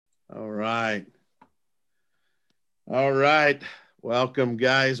All right. All right. Welcome,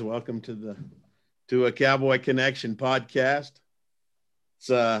 guys. Welcome to a Cowboy Connection podcast.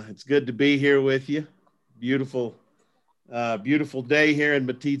 It's good to be here with you. Beautiful, beautiful day here in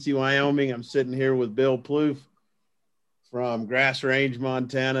Meeteetse, Wyoming. I'm sitting here with Bill Plouffe from Grass Range,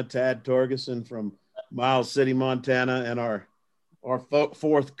 Montana, Tad Torgeson from Miles City, Montana, and our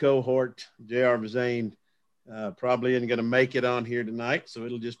fourth cohort, J.R. Zane, probably isn't going to make it on here tonight, so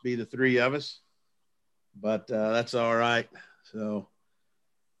it'll just be the three of us. But that's all right. So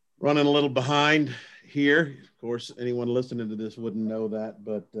running a little behind here. Of course, anyone listening to this wouldn't know that,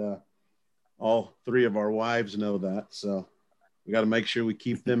 but all three of our wives know that. So we got to make sure we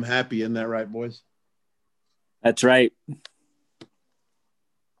keep them happy. Isn't that right, boys? That's right.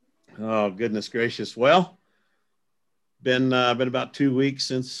 Oh, goodness gracious. Well, been about 2 weeks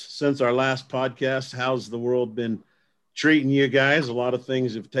since our last podcast. How's the world been treating you guys? A lot of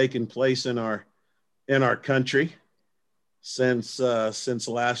things have taken place in our country since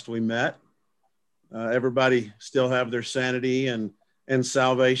last we met. Everybody still have their sanity and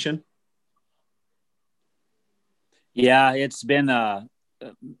salvation? Yeah, it's been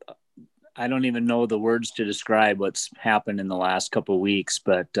I don't even know the words to describe what's happened in the last couple of weeks,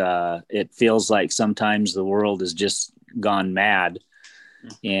 but it feels like sometimes the world has just gone mad.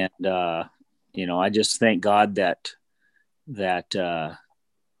 And I just thank God that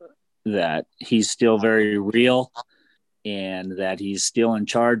he's still very real and that he's still in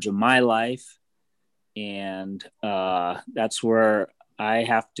charge of my life. And that's where I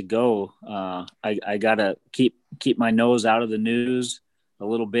have to go. I got to keep my nose out of the news a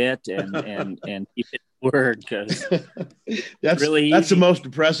little bit and keep it in the word, because that's the most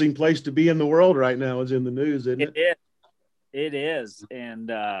depressing place to be in the world right now, is in the news, isn't it? It is.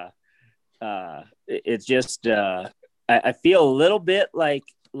 And it's just I feel a little bit like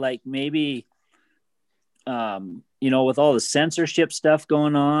maybe with all the censorship stuff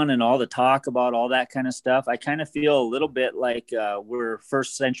going on and all the talk about all that kind of stuff, I kind of feel a little bit like we're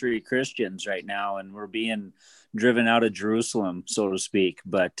first century Christians right now, and we're being driven out of Jerusalem, so to speak.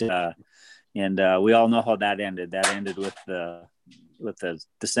 But we all know how that ended. That ended with the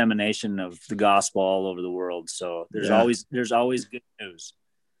dissemination of the gospel all over the world. So there's always good news.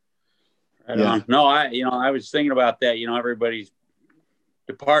 Right on. No, I was thinking about that. Everybody's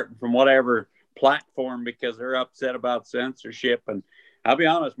departing from whatever platform because they're upset about censorship. And I'll be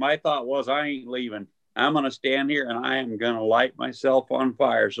honest, my thought was, I ain't leaving. I'm going to stand here and I am going to light myself on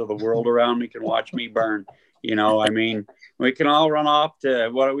fire so the world around me can watch me burn. We can all run off to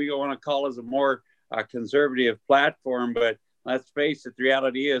what we want to call as a more conservative platform, but let's face it, the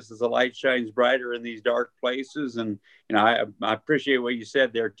reality is the light shines brighter in these dark places. And, I appreciate what you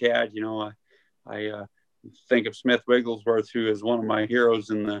said there, Tad. I think of Smith Wigglesworth, who is one of my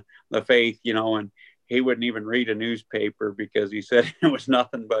heroes in the faith, and he wouldn't even read a newspaper because he said it was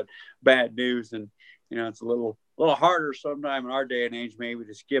nothing but bad news. And, it's a little harder sometime in our day and age, maybe,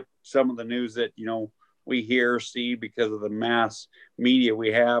 to skip some of the news that, we hear, see, because of the mass media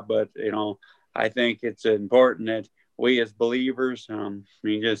we have. But, I think it's important that we as believers,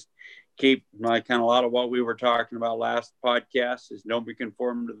 just keep kind of a lot of what we were talking about last podcast is don't be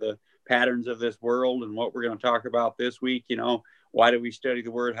conformed to the patterns of this world. And what we're going to talk about this week, why do we study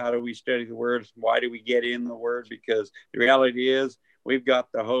the word? How do we study the word? Why do we get in the word? Because the reality is we've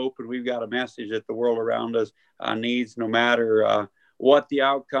got the hope and we've got a message that the world around us needs, no matter what the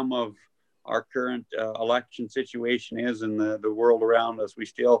outcome of our current election situation is in the world around us. We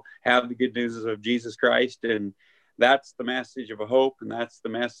still have the good news of Jesus Christ, and that's the message of a hope, and that's the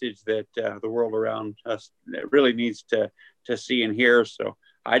message that the world around us really needs to see and hear. So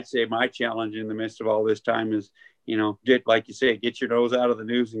I'd say my challenge in the midst of all this time is, like you say, get your nose out of the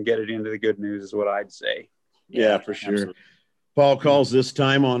news and get it into the good news is what I'd say. Yeah, for sure. Absolutely. Paul calls this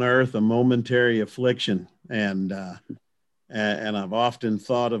time on earth a momentary affliction. And I've often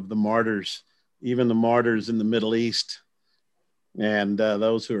thought of the martyrs, even the martyrs in the Middle East, and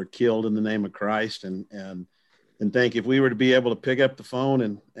those who are killed in the name of Christ, and think if we were to be able to pick up the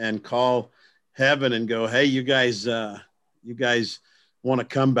phone and call heaven and go, hey, you guys want to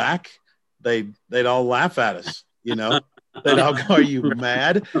come back? They'd all laugh at us, They'd all go, are you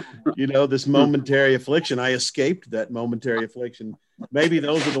mad? This momentary affliction, I escaped that momentary affliction. Maybe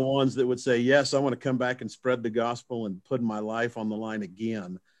those are the ones that would say, yes, I want to come back and spread the gospel and put my life on the line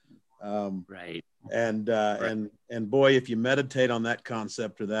again. Right. And boy, if you meditate on that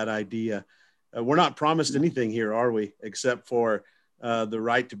concept or that idea, we're not promised anything here, are we? Except for the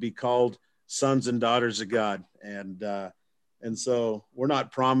right to be called sons and daughters of God. And so we're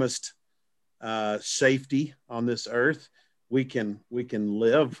not promised safety on this earth. We can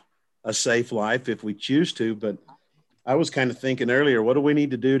live a safe life if we choose to. But I was kind of thinking earlier, what do we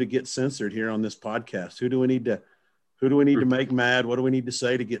need to do to get censored here on this podcast? Who do we need to make mad? What do we need to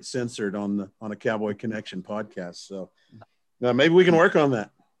say to get censored on a Cowboy Connection podcast? So maybe we can work on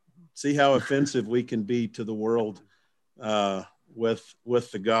that. See how offensive we can be to the world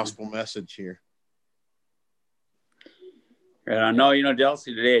with the gospel message here. And I know,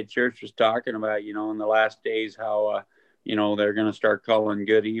 Delsey today at church was talking about, in the last days how, they're going to start calling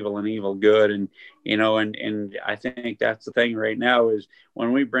good evil and evil good. And, and I think that's the thing right now is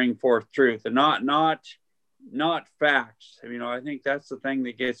when we bring forth truth and not facts. I think that's the thing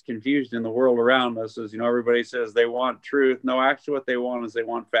that gets confused in the world around us is, everybody says they want truth. No, actually what they want is they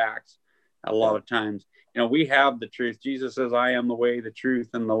want facts a lot of times. We have the truth. Jesus says, I am the way, the truth,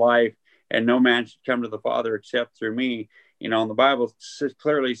 and the life, and no man should come to the Father except through me. And the Bible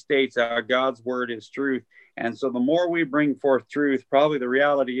clearly states that God's word is truth. And so the more we bring forth truth, probably the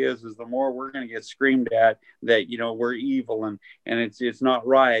reality is the more we're going to get screamed at that, we're evil and it's not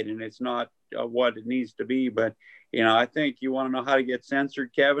right. And it's not what it needs to be. But, I think you want to know how to get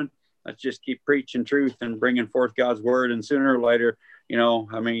censored, Kevin. Let's just keep preaching truth and bringing forth God's word. And sooner or later,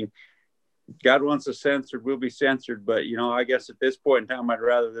 God wants us censored, we'll be censored. But, I guess at this point in time, I'd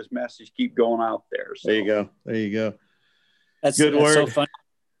rather this message keep going out there. So. There you go. That's good word. So funny.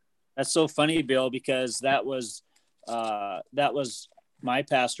 That's so funny, Bill, because that was my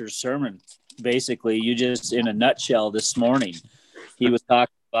pastor's sermon. Basically, you just in a nutshell this morning, he was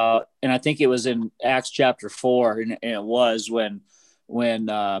talking about, and I think it was in Acts chapter 4, and it was when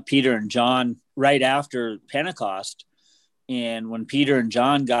Peter and John, right after Pentecost, and when Peter and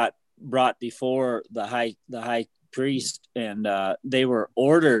John got brought before the high priest, and they were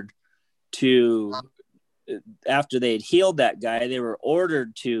ordered to. After they had healed that guy, they were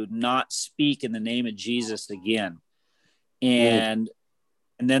ordered to not speak in the name of Jesus again. And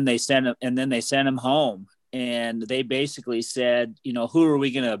then they sent him home, and they basically said, who are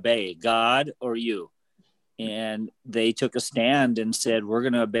we going to obey, God or you? And they took a stand and said, we're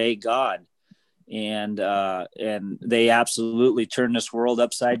going to obey God. And they absolutely turned this world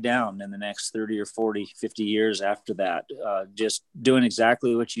upside down in the next 30 or 40, 50 years after that, just doing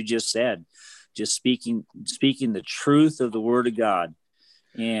exactly what you just said. Just speaking the truth of the word of God.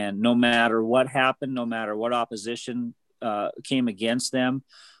 And no matter what happened, no matter what opposition came against them,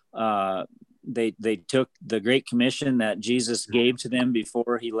 they took the Great Commission that Jesus gave to them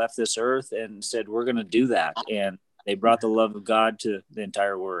before he left this earth and said, we're going to do that. And they brought the love of God to the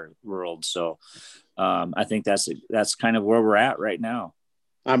entire world. So I think that's kind of where we're at right now.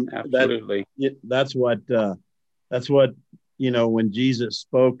 Absolutely. That's what when Jesus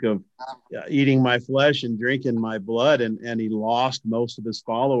spoke of eating my flesh and drinking my blood, and he lost most of his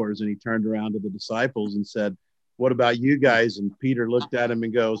followers, and he turned around to the disciples and said, what about you guys? And Peter looked at him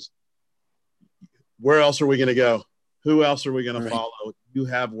and goes, where else are we going to go? Who else are we going to follow? You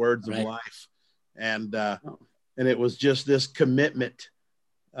have words of life. And it was just this commitment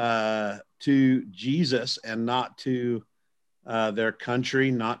to Jesus and not to their country,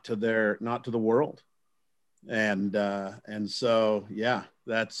 not to the world. And so, yeah,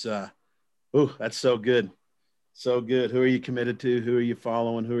 that's so good. So good. Who are you committed to? Who are you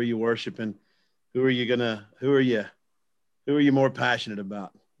following? Who are you worshiping? Who are you more passionate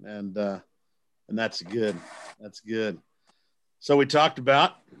about? And that's good. That's good. So we talked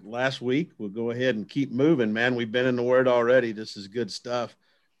about last week. We'll go ahead and keep moving, man. We've been in the word already. This is good stuff.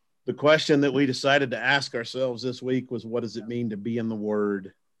 The question that we decided to ask ourselves this week was, what does it mean to be in the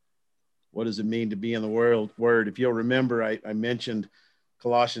word? What does it mean to be in the word? If you'll remember, I mentioned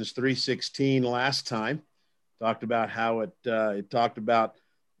Colossians 3:16 last time, talked about how it talked about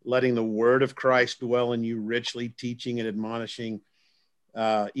letting the word of Christ dwell in you richly, teaching and admonishing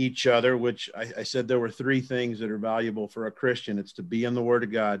each other, which I said there were three things that are valuable for a Christian. It's to be in the word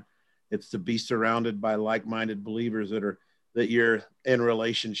of God. It's to be surrounded by like-minded believers that you're in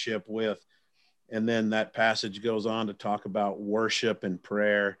relationship with. And then that passage goes on to talk about worship and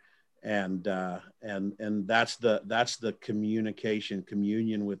prayer. And that's the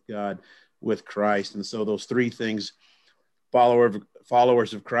communion with God, with Christ. And so those three things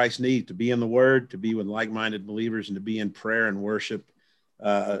followers of Christ need: to be in the word, to be with like-minded believers, and to be in prayer and worship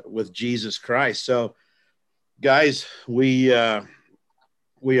with Jesus Christ. So guys, we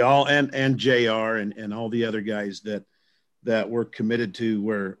all, and JR and all the other guys that we're committed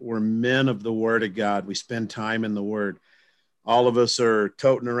to, we're men of the word of God. We spend time in the word. All of us are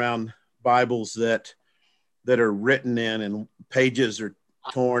toting around Bibles that are written in, and pages are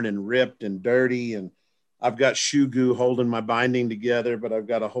torn and ripped and dirty. And I've got shoe goo holding my binding together, but I've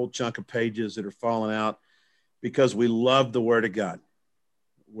got a whole chunk of pages that are falling out because we love the word of God.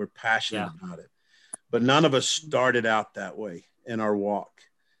 we're passionate about it. But none of us started out that way in our walk.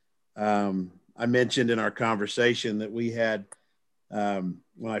 I mentioned in our conversation that we had, when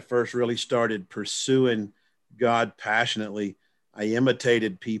I first really started pursuing God passionately, I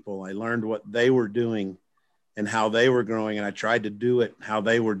imitated people. I learned what they were doing and how they were growing, and I tried to do it how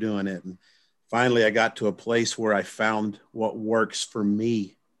they were doing it. And finally, I got to a place where I found what works for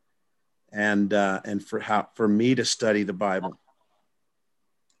me, and for me to study the Bible.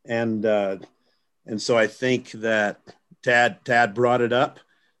 And so I think that Tad brought it up,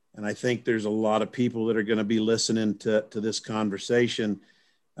 and I think there's a lot of people that are going to be listening to this conversation,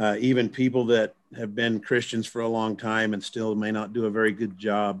 even people that have been Christians for a long time and still may not do a very good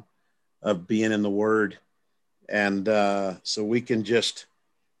job of being in the Word. And so we can just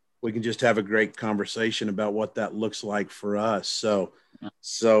have a great conversation about what that looks like for us. So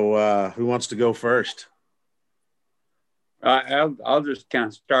who wants to go first? I'll just kind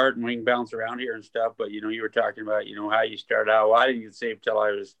of start, and we can bounce around here and stuff. But, you were talking about, how you started out. Well, I didn't get saved till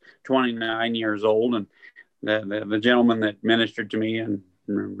I was 29 years old. And the gentleman that ministered to me and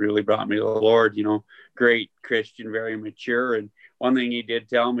really brought me to the Lord, great Christian, very mature. And one thing he did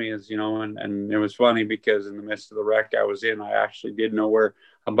tell me is, and it was funny because in the midst of the wreck I was in, I actually did know where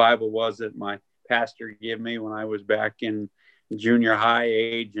a Bible was that my pastor gave me when I was back in junior high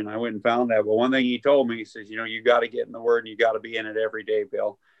age, and I went and found that. But one thing he told me, he says, you got to get in the Word, and you got to be in it every day,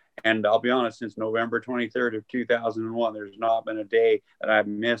 Bill. And I'll be honest, since November 23rd of 2001, there's not been a day that I've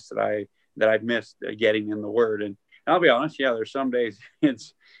missed getting in the Word. And I'll be honest, there's some days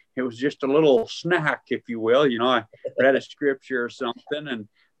it was just a little snack, if you will. I read a scripture or something, and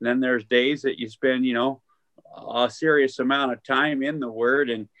then there's days that you spend, a serious amount of time in the Word.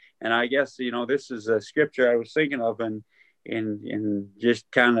 And I guess, this is a scripture I was thinking of, and just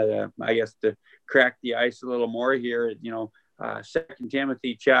kind of, I guess, to crack the ice a little more here, 2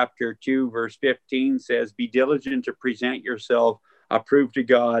 Timothy chapter 2, verse 15 says, "Be diligent to present yourself approved to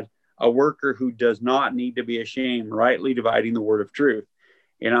God, a worker who does not need to be ashamed, rightly dividing the word of truth."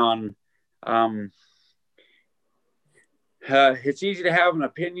 It's easy to have an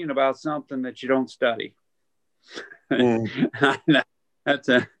opinion about something that you don't study. That's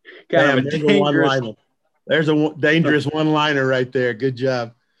a kind of a dangerous. There's a dangerous one-liner right there. Good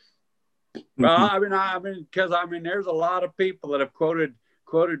job. Well, I mean, because there's a lot of people that have quoted.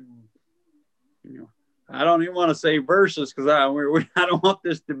 I don't even want to say verses because I don't want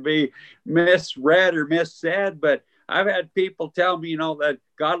this to be misread or missaid. But I've had people tell me, that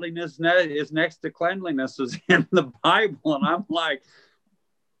godliness is next to cleanliness is in the Bible, and I'm like,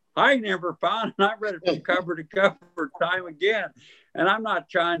 I never found it. I read it from cover to cover time again. And I'm not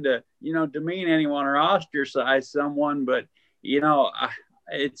trying to, demean anyone or ostracize someone, but,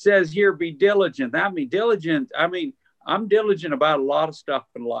 it says here, be diligent. That means diligent. I'm diligent about a lot of stuff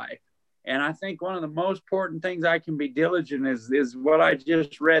in life. And I think one of the most important things I can be diligent is what I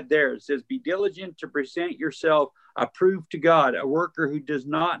just read there. It says, be diligent to present yourself approved to God, a worker who does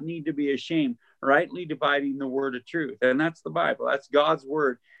not need to be ashamed, rightly dividing the word of truth. And that's the Bible. That's God's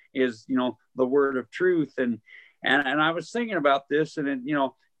word is, the word of truth. And I was thinking about this, and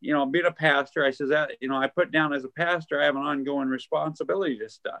being a pastor, I says that, I put down as a pastor, I have an ongoing responsibility to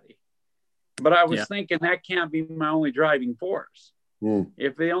study. But I was thinking that can't be my only driving force.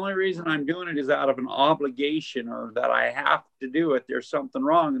 If the only reason I'm doing it is out of an obligation or that I have to do it, there's something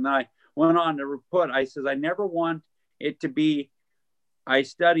wrong. And then I went on to I says, I never want it to be, I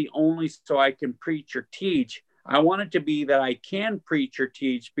study only so I can preach or teach. I want it to be that I can preach or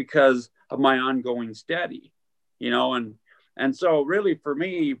teach because of my ongoing study, and so really for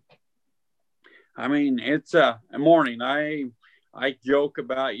me, it's a morning. I joke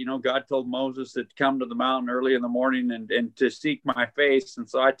about, God told Moses to come to the mountain early in the morning and to seek my face. And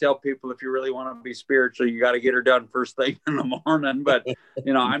so I tell people, if you really want to be spiritual, you got to get her done first thing in the morning. But,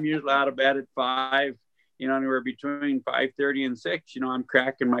 I'm usually out of bed at 5, anywhere between 5:30 and 6, I'm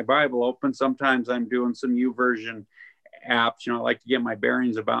cracking my Bible open. Sometimes I'm doing some YouVersion apps, I like to get my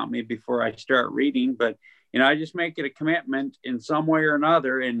bearings about me before I start reading. But, I just make it a commitment in some way or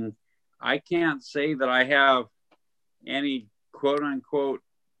another. And I can't say that I have any quote unquote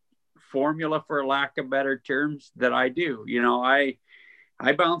formula, for lack of better terms, that I do.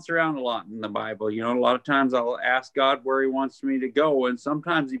 I bounce around a lot in the Bible. A lot of times I'll ask God where he wants me to go. And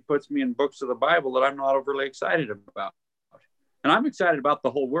sometimes he puts me in books of the Bible that I'm not overly excited about. And I'm excited about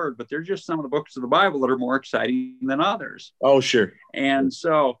the whole word, but there's just some of the books of the Bible that are more exciting than others. Oh, sure. And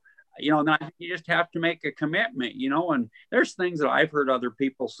so, and I think you just have to make a commitment, and there's things that I've heard other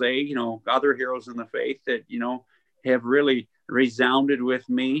people say, other heroes in the faith that, have really resounded with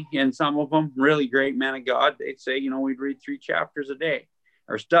me. And some of them really great men of God, they'd say, we'd read 3 chapters a day.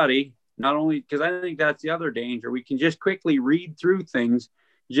 or study, not only because I think that's the other danger. We can just quickly read through things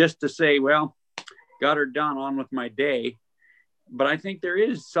just to say, well, got her done, on with my day. But I think there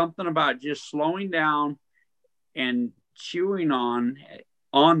is something about just slowing down and chewing on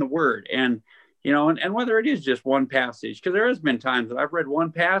the word. And and whether it is just one passage, because there has been times that I've read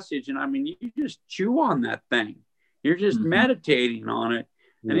one passage and I mean, you just chew on that thing. You're just meditating on it.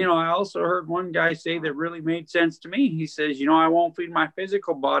 And, I also heard one guy say that really made sense to me. He says, I won't feed my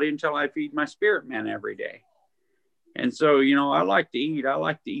physical body until I feed my spirit man every day. And so, I like to eat. I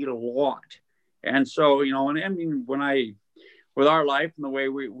like to eat a lot. And so, and I mean, with our life and the way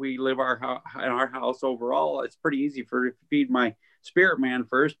we live in our house overall, it's pretty easy to feed my spirit man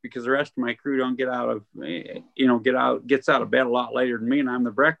first, because the rest of my crew don't gets out of bed a lot later than me, and I'm the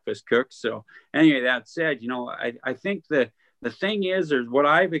breakfast cook. So anyway, that said, I think the thing is what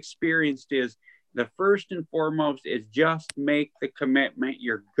I've experienced is the first and foremost is just make the commitment.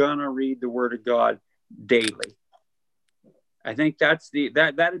 You're gonna read the Word of God daily. I think that'd be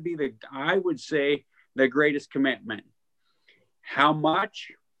I would say the greatest commitment. How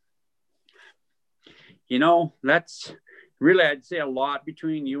much? That's really, I'd say, a lot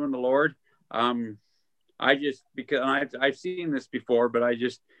between you and the Lord. Because I've seen this before, but I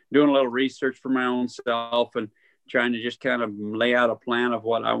just doing a little research for my own self and trying to just kind of lay out a plan of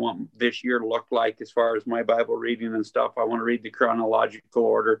what I want this year to look like as far as my Bible reading and stuff. I want to read the chronological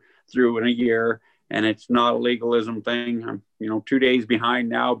order through in a year, and it's not a legalism thing. I'm 2 days behind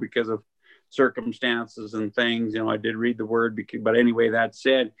now because of circumstances and things. I did read the word, but anyway, that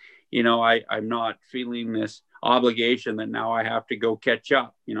said, I'm not feeling this obligation that now I have to go catch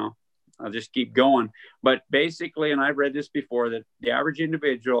up. I'll just keep going. But basically, and I've read this before, that the average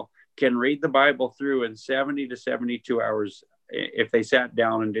individual can read the Bible through in 70 to 72 hours if they sat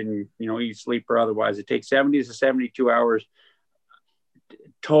down and didn't, eat, sleep, or otherwise. It takes 70 to 72 hours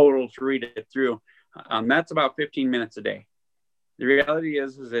total to read it through. That's about 15 minutes a day. The reality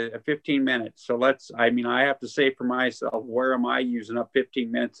is a 15 minutes. So I have to say for myself, where am I using up 15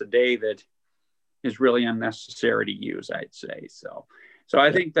 minutes a day that is really unnecessary to use, I'd say. So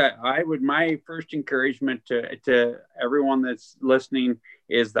I think that my first encouragement to everyone that's listening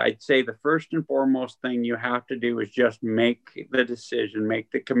is that I'd say the first and foremost thing you have to do is just make the decision, make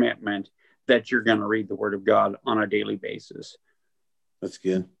the commitment that you're going to read the Word of God on a daily basis. That's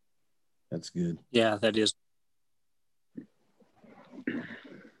good. Yeah, that is.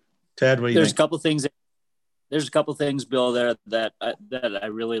 Ted, what do you think? There's a couple things, Bill, there that I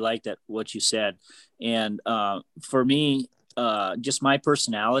really liked at what you said. And for me, just my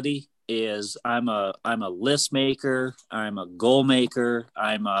personality is I'm a list maker. I'm a goal maker.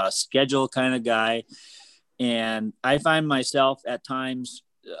 I'm a schedule kind of guy. And I find myself at times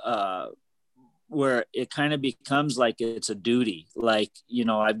where it kind of becomes like it's a duty. Like,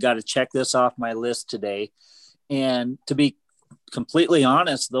 I've got to check this off my list today. And to be completely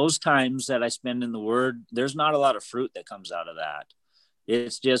honest, those times that I spend in the Word, there's not a lot of fruit that comes out of that.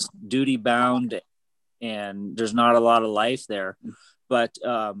 It's just duty bound, and there's not a lot of life there. But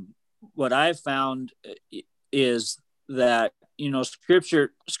what I've found is that,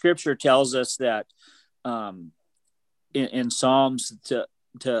 scripture tells us that in Psalms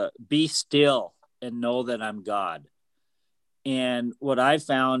to be still and know that I'm God. And what I've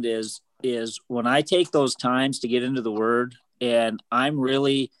found is when I take those times to get into the Word, and I'm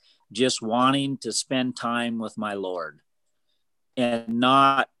really just wanting to spend time with my Lord and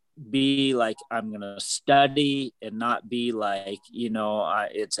not be like I'm going to study, and not be like,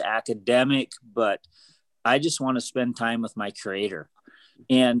 it's academic, but I just want to spend time with my Creator.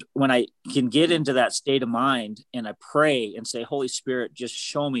 And when I can get into that state of mind and I pray and say, Holy Spirit, just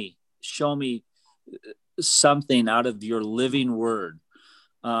show me something out of your living Word.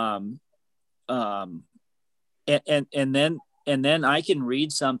 And then I can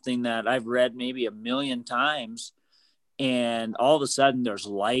read something that I've read maybe 1,000,000 times, and all of a sudden there's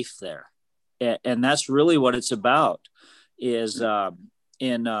life there. And that's really what it's about. Is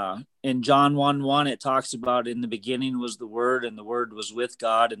in John 1:1, it talks about, in the beginning was the Word, and the Word was with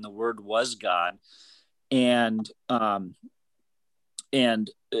God, and the Word was God. And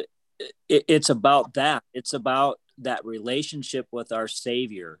it's about that. It's about that relationship with our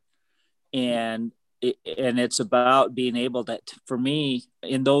Savior. And it's about being able to, for me,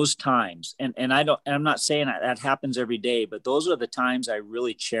 in those times, and I'm not saying that happens every day, but those are the times I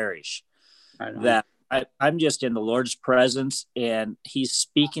really cherish. That I'm just in the Lord's presence, and He's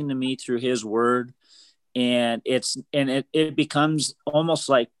speaking to me through His Word, and it becomes almost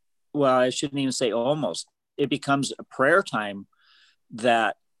like, well, I shouldn't even say almost. It becomes a prayer time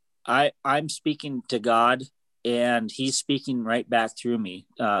that I'm speaking to God, and he's speaking right back through me,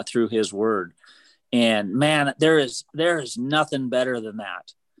 through his word. And man, there is nothing better than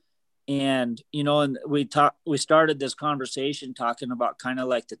that. And, and we started this conversation talking about kind of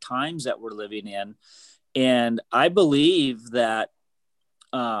like the times that we're living in. And I believe that,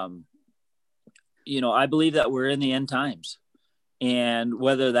 I believe that we're in the end times. And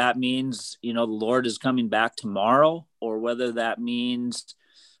whether that means, the Lord is coming back tomorrow, or whether that means,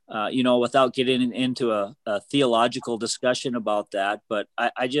 without getting into a theological discussion about that, but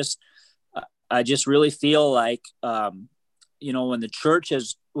I just really feel like, when the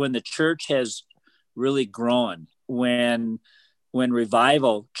church has really grown, when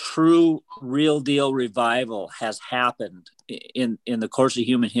revival, true, real deal revival has happened in the course of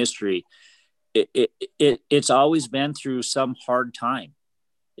human history, it's always been through some hard time.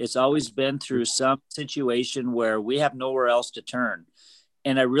 It's always been through some situation where we have nowhere else to turn.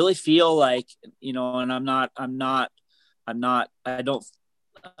 And I really feel like, and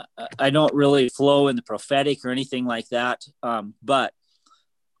I don't really flow in the prophetic or anything like that. But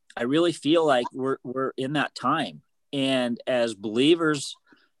I really feel like we're in that time. And as believers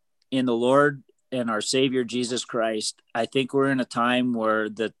in the Lord and our Savior, Jesus Christ, I think we're in a time where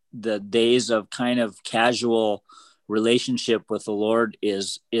the days of kind of casual relationship with the Lord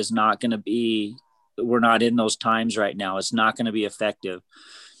is not going to be, we're not in those times right now. It's not going to be effective.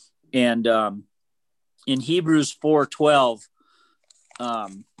 And in Hebrews 4:12,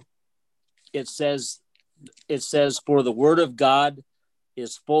 it says, for the word of God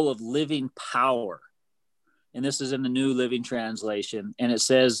is full of living power. And this is in the New Living Translation. And it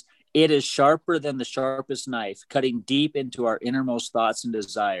says, it is sharper than the sharpest knife, cutting deep into our innermost thoughts and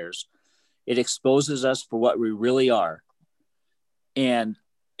desires. It exposes us for what we really are. And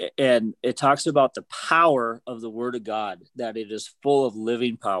it talks about the power of the word of God, that it is full of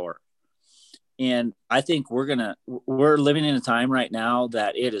living power. And I think we're living in a time right now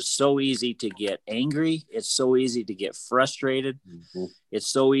that it is so easy to get angry. It's so easy to get frustrated. Mm-hmm. It's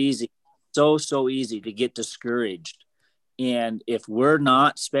so easy to get discouraged. And if we're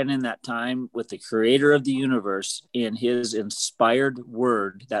not spending that time with the creator of the universe in his inspired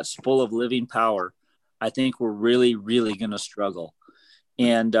word that's full of living power, I think we're really, really going to struggle.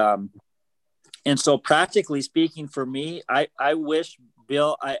 And so practically speaking for me, I wish,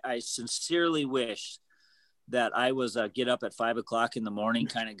 Bill, I sincerely wish that I was a get up at 5 o'clock in the morning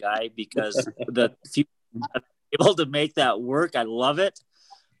kind of guy, because the few able to make that work, I love it.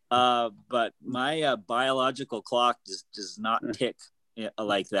 But my biological clock does not tick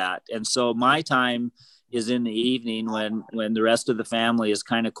like that. And so my time is in the evening when the rest of the family is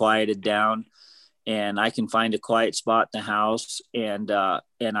kind of quieted down, and I can find a quiet spot in the house, and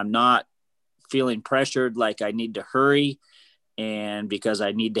I'm not feeling pressured like I need to hurry. And because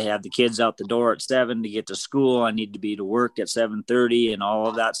I need to have the kids out the door at 7 to get to school, I need to be to work at 7:30 and all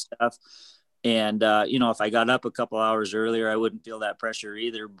of that stuff. And, if I got up a couple hours earlier, I wouldn't feel that pressure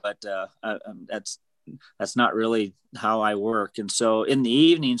either, but that's not really how I work. And so in the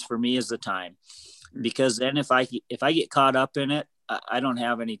evenings for me is the time, because then if I get caught up in it, I don't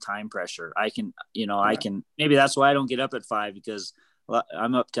have any time pressure. I can, maybe that's why I don't get up at 5, because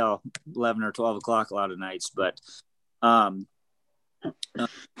I'm up till 11 or 12 o'clock a lot of nights, but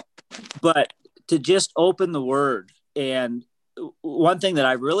to just open the word. And one thing that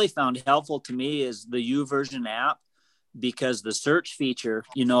I really found helpful to me is the YouVersion app, because the search feature,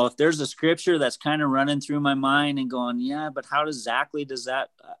 if there's a scripture that's kind of running through my mind and going, yeah, but how exactly does that,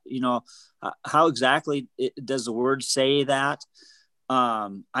 how exactly does the word say that?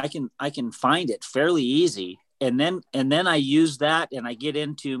 I can find it fairly easy. And then I use that, and I get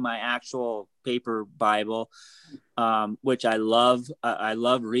into my actual paper Bible, which I love. I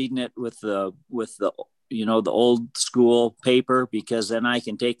love reading it with the the old school paper, because then I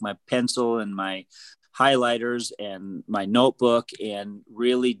can take my pencil and my highlighters and my notebook and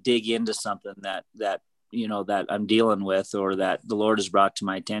really dig into something that I'm dealing with, or that the Lord has brought to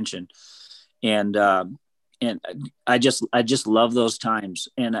my attention. And I just love those times.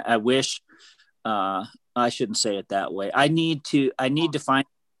 And I wish, I shouldn't say it that way. I need to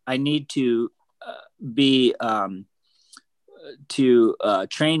be, to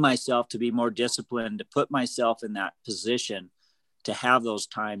train myself to be more disciplined, to put myself in that position to have those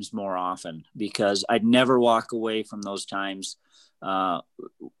times more often, because I'd never walk away from those times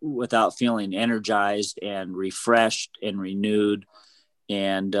without feeling energized and refreshed and renewed.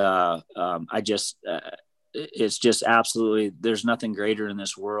 And it's just absolutely, there's nothing greater in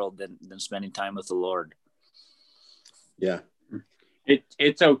this world than spending time with the Lord. Yeah.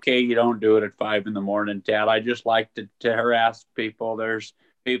 It's okay. You don't do it at 5 a.m, Tad. I just like to harass people. There's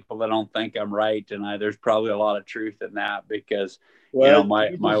people that don't think I'm right, and there's probably a lot of truth in that because, Well, my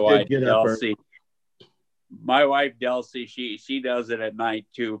you my just did wife get up early. Delcy, she does it at night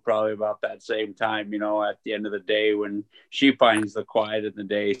too, probably about that same time, at the end of the day when she finds the quiet in the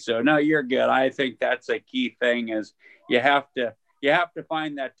day. So no, you're good. I think that's a key thing is you have to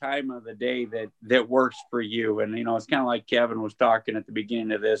find that time of the day that works for you. And it's kind of like Kevin was talking at the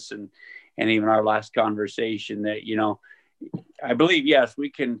beginning of this and even our last conversation that I believe, yes, we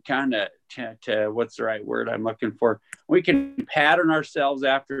can kind of, what's the right word I'm looking for? We can pattern ourselves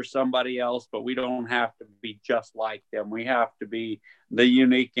after somebody else, but we don't have to be just like them. We have to be the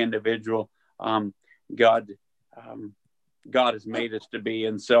unique individual God God has made us to be.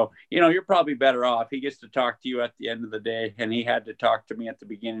 And so, you're probably better off. He gets to talk to you at the end of the day, and he had to talk to me at the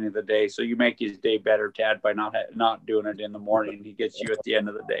beginning of the day. So you make his day better, Tad, by not doing it in the morning. He gets you at the end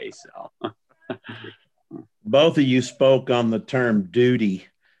of the day. So. Both of you spoke on the term duty.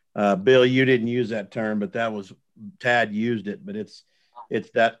 Bill, you didn't use that term, but Tad used it, but it's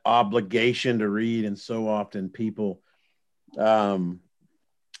that obligation to read. And so often people, and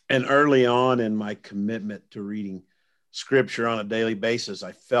early on in my commitment to reading scripture on a daily basis,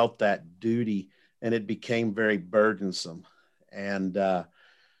 I felt that duty and it became very burdensome. And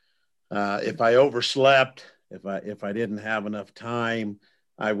if I overslept, if I didn't have enough time,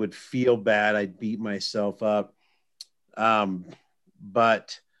 I would feel bad. I'd beat myself up.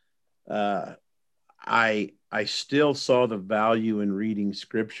 But I still saw the value in reading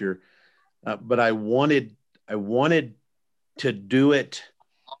scripture, but I wanted to do it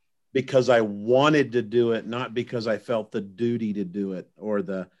because I wanted to do it, not because I felt the duty to do it or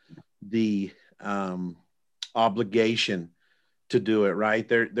the obligation to do it. Right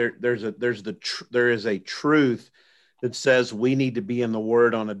there is a truth that says we need to be in the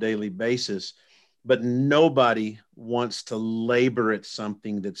Word on a daily basis, but nobody wants to labor at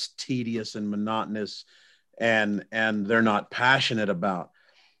something that's tedious and monotonous and they're not passionate about.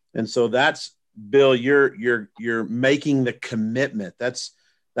 And so that's, Bill, you're making the commitment.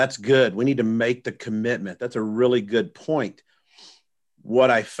 That's good. We need to make the commitment. That's a really good point. What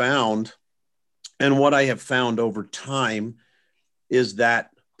I found and what I have found over time is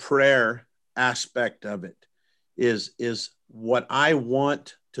that prayer aspect of it is what I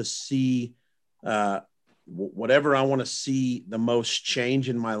want to see, whatever I want to see the most change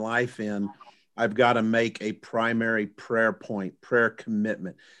in my life in, I've got to make a primary prayer point, prayer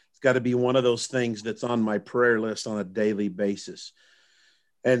commitment. It's got to be one of those things that's on my prayer list on a daily basis.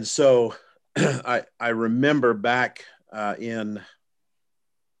 And so I remember back in,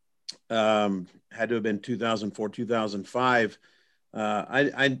 had to have been 2004, 2005.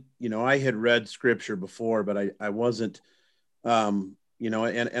 I had read scripture before, but I wasn't, and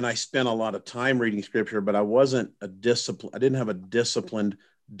I spent a lot of time reading scripture, but I didn't have a disciplined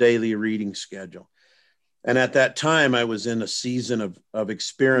daily reading schedule. And at that time I was in a season of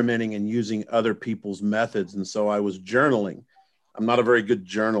experimenting and using other people's methods. And so I was journaling. I'm not a very good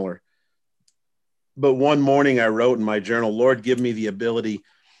journaler, but one morning I wrote in my journal, Lord, give me the ability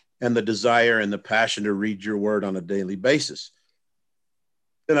and the desire and the passion to read your word on a daily basis.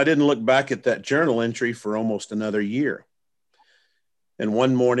 And I didn't look back at that journal entry for almost another year. And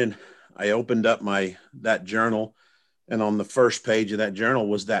one morning I opened up that journal, and on the first page of that journal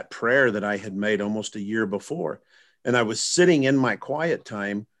was that prayer that I had made almost a year before. And I was sitting in my quiet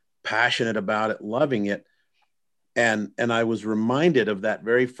time, passionate about it, loving it. And I was reminded of that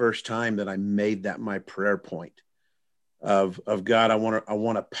very first time that I made that my prayer point of God. I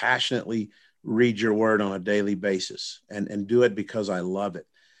want to passionately read your word on a daily basis and do it because I love it.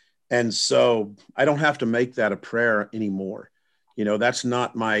 And so I don't have to make that a prayer anymore. That's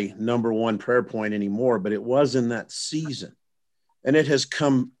not my number one prayer point anymore, but it was in that season. And it has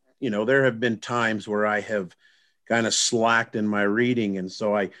come, there have been times where I have kind of slacked in my reading. And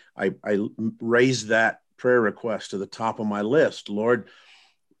so I raised that prayer request to the top of my list. Lord,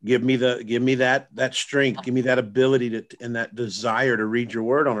 give me that strength, give me that ability and that desire to read your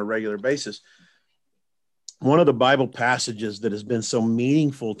word on a regular basis. One of the Bible passages that has been so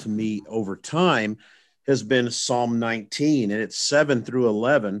meaningful to me over time has been Psalm 19, and it's 7 through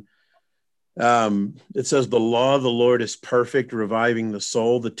 11. It says, the law of the Lord is perfect, reviving the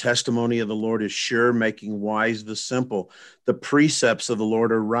soul. The testimony of the Lord is sure, making wise the simple. The precepts of the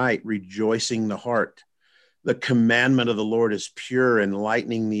Lord are right, rejoicing the heart. The commandment of the Lord is pure,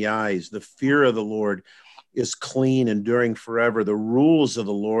 enlightening the eyes. The fear of the Lord is clean, enduring forever. The rules of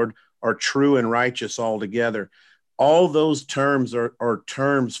the Lord are true and righteous altogether. All those terms are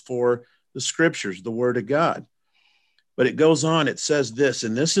terms for the scriptures, the word of God. But it goes on, it says this,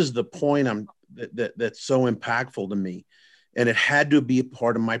 and this is the point that's so impactful to me. and it had to be a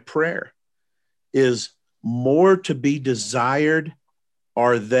part of my prayer, is more to be desired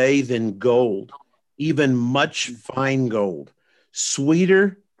are they than gold, even much fine gold,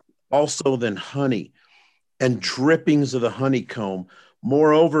 sweeter also than honey and drippings of the honeycomb.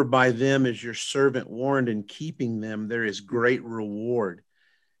 Moreover, by them is your servant warned, in keeping them there is great reward.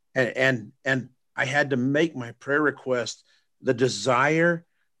 And I had to make my prayer request the desire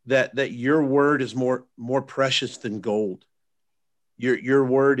that your word is more precious than gold. Your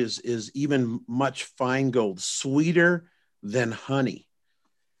word is even much fine gold, sweeter than honey.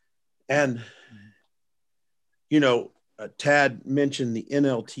 And Tad mentioned the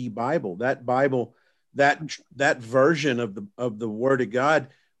NLT Bible. That Bible, that version of the Word of God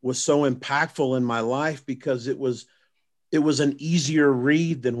was so impactful in my life because it was an easier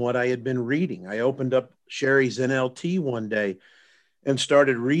read than what I had been reading. I opened up Sherry's NLT one day and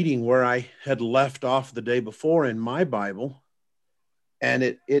started reading where I had left off the day before in my Bible.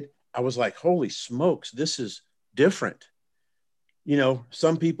 And I was like, holy smokes, this is different.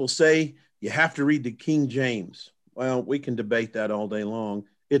 Some people say you have to read the King James. Well, we can debate that all day long.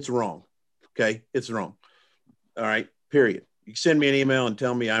 It's wrong. Okay. It's wrong. All right. Period. You can send me an email and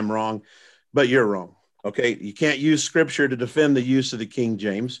tell me I'm wrong, but you're wrong. Okay. You can't use scripture to defend the use of the King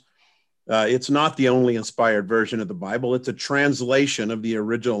James. It's not the only inspired version of the Bible. It's a translation of the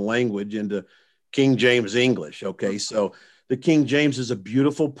original language into King James English. Okay. So the King James is a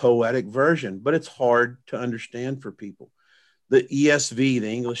beautiful poetic version, but it's hard to understand for people. The ESV, the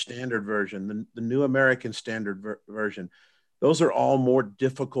English Standard Version, the New American Standard Version, those are all more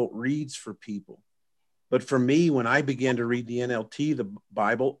difficult reads for people. But for me, when I began to read the NLT, the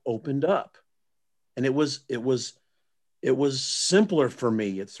Bible opened up, and it was simpler for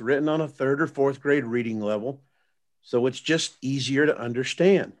me. It's written on a 3rd or 4th grade reading level, so it's just easier to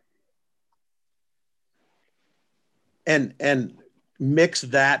understand. And mix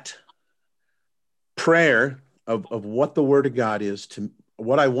that prayer of what the Word of God is, to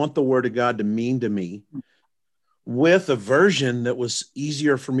what I want the Word of God to mean to me, with a version that was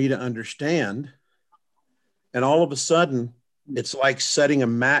easier for me to understand. And all of a sudden, it's like setting a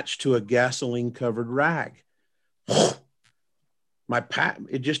match to a gasoline covered rag.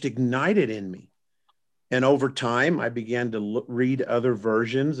 It just ignited in me. And over time, I began to read other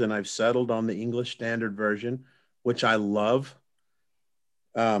versions, and I've settled on the English Standard Version, which I love.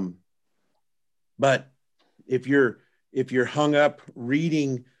 But if you're hung up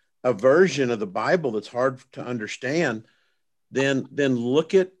reading a version of the Bible that's hard to understand, then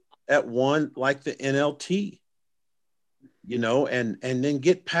look at one like the NLT, and then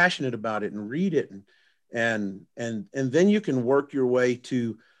get passionate about it and read it, and then you can work your way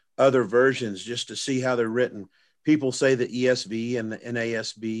to other versions just to see how they're written. People say the ESV and the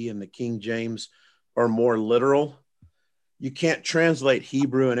NASB and the King James are more literal. You can't translate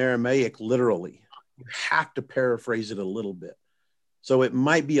Hebrew and Aramaic literally. You have to paraphrase it a little bit. So it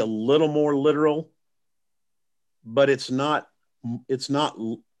might be a little more literal, but it's not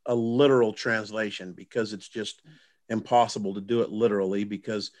a literal translation, because it's just impossible to do it literally,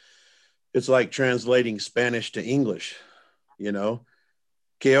 because it's like translating Spanish to English.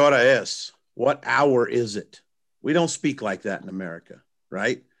 Que hora es? What hour is it? We don't speak like that in America,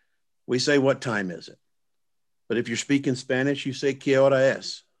 right? We say, what time is it? But if you're speaking Spanish, you say que hora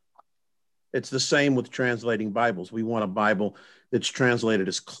es. It's the same with translating Bibles. We want a Bible that's translated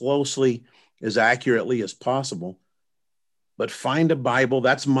as closely, as accurately as possible. But find a Bible.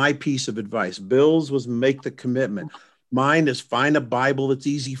 That's my piece of advice. Bill's was make the commitment. Mine is find a Bible that's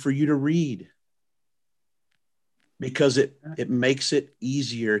easy for you to read, because it makes it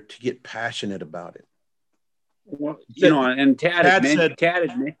easier to get passionate about it. Well, and Tad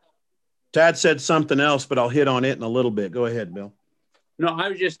said something else, but I'll hit on it in a little bit. Go ahead, Bill. No, I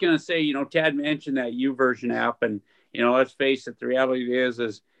was just going to say, Tad mentioned that YouVersion app, and, let's face it, the reality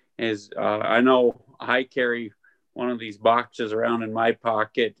is I know I carry one of these boxes around in my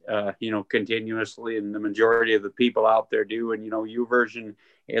pocket, continuously, and the majority of the people out there do. And, YouVersion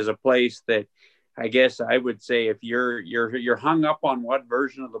is a place that I guess I would say, if you're hung up on what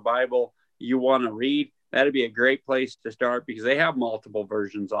version of the Bible you want to read, that'd be a great place to start, because they have multiple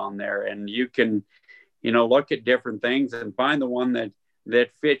versions on there, and you can, look at different things and find the one that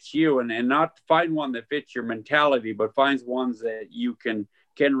fits you, and not find one that fits your mentality, but finds ones that you can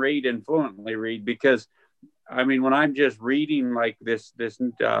read and fluently read. Because when I'm just reading like this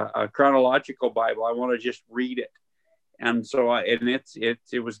chronological Bible, I want to just read it. And so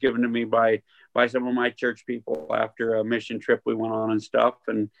it was given to me by some of my church people after a mission trip we went on and stuff,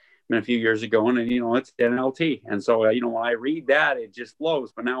 and a few years ago, and it's NLT. And so, when I read that, it just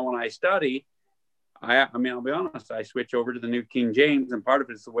flows. But now when I study, I mean, I'll be honest, I switch over to the New King James, and part of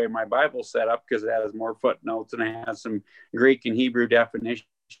it's the way my Bible's set up because it has more footnotes and it has some Greek and Hebrew definition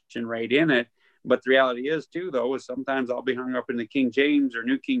right in it. But the reality is, too, though, is sometimes I'll be hung up in the King James or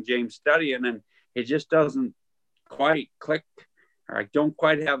New King James studying, and it just doesn't quite click, or I don't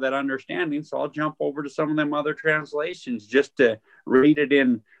quite have that understanding. So I'll jump over to some of them other translations just to read it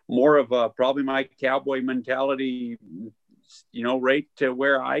in more of a, probably my cowboy mentality, right to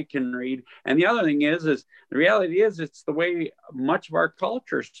where I can read. And the other thing is the reality is it's the way much of our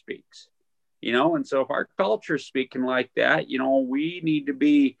culture speaks, and so if our culture is speaking like that, we need to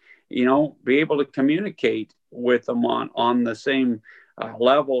be able to communicate with them on the same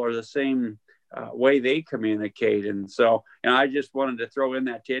level or the same way they communicate. And so, I just wanted to throw in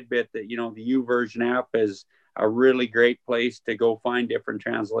that tidbit that, the YouVersion app is a really great place to go find different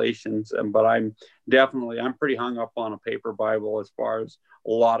translations. But I'm pretty hung up on a paper Bible as far as a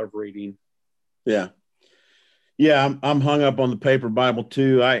lot of reading. Yeah. I'm hung up on the paper Bible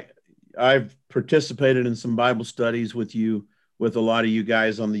too. I've participated in some Bible studies with a lot of you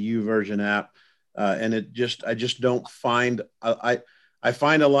guys on the YouVersion app. And I just don't find, I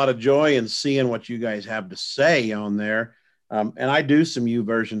find a lot of joy in seeing what you guys have to say on there. And I do some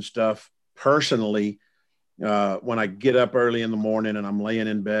YouVersion stuff personally. When I get up early in the morning and I'm laying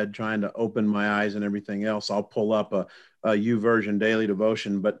in bed trying to open my eyes and everything else, I'll pull up a YouVersion daily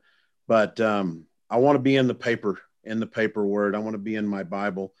devotion. But I want to be in the paper word. I want to be in my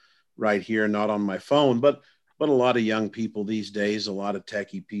Bible right here, not on my phone. But a lot of young people these days, a lot of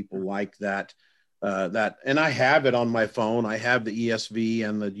techie people like that. And I have it on my phone. I have the ESV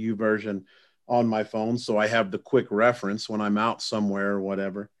and the YouVersion on my phone, so I have the quick reference when I'm out somewhere or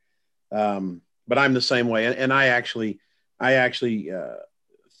whatever. But I'm the same way, and I actually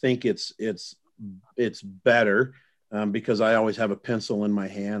think it's better because I always have a pencil in my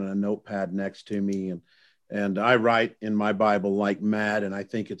hand and a notepad next to me, and I write in my Bible like mad, and I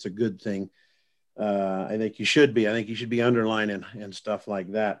think it's a good thing. I think you should be underlining and stuff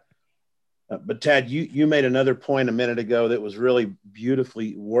like that. But Tad, you made another point a minute ago that was really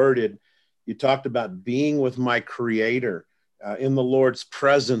beautifully worded. You talked about being with my Creator in the Lord's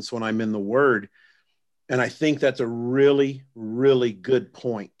presence when I'm in the Word. And I think that's a really, really good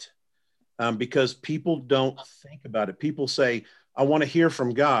point because people don't think about it. People say, I want to hear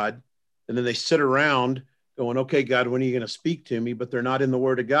from God. And then they sit around going, okay, God, when are you going to speak to me? But they're not in the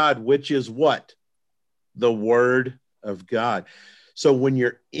Word of God, which is what? The Word of God. So when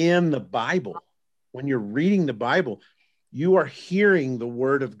you're in the Bible, when you're reading the Bible, you are hearing the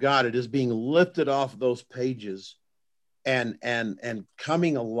Word of God. It is being lifted off those pages and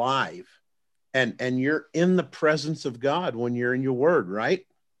coming alive. And you're in the presence of God when you're in your Word, right?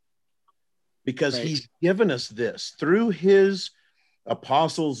 Because right. He's given us this through his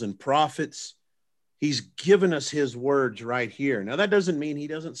apostles and prophets. He's given us his words right here. Now, that doesn't mean he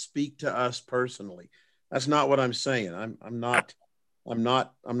doesn't speak to us personally. That's not what I'm saying. I'm not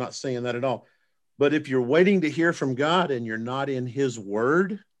saying that at all. But if you're waiting to hear from God and you're not in his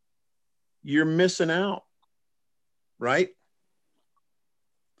Word, you're missing out, right?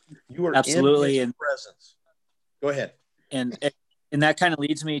 You are absolutely in his presence. Go ahead. And that kind of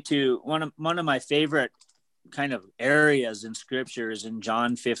leads me to one of my favorite kind of areas in Scripture is in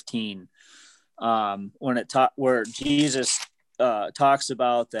John 15, where Jesus talks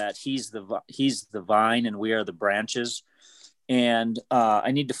about that he's the vine and we are the branches. And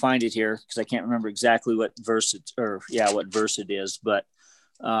I need to find it here because I can't remember exactly what verse it is. But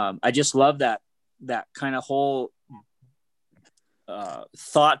I just love that kind of whole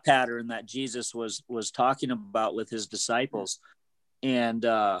thought pattern that Jesus was talking about with his disciples, and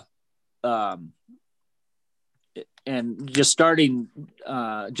just starting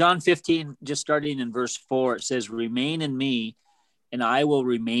John 15, just starting in verse 4, it says, "Remain in me, and I will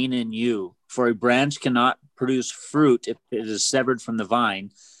remain in you. For a branch cannot produce fruit if it is severed from the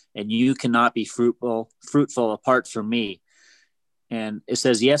vine, and you cannot be fruitful apart from me." And it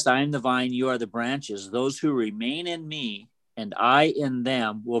says, "Yes, I am the vine, you are the branches. Those who remain in me and I in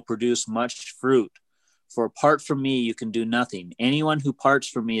them will produce much fruit. For apart from me, you can do nothing. Anyone who parts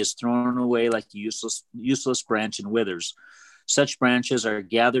from me is thrown away like a useless branch and withers. Such branches are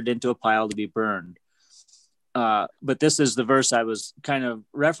gathered into a pile to be burned." But this is the verse I was kind of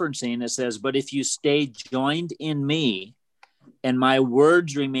referencing. It says, "But if you stay joined in me and my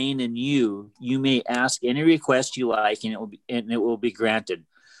words remain in you, you may ask any request you like and it will be granted.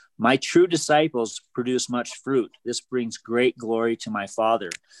 My true disciples produce much fruit. This brings great glory to my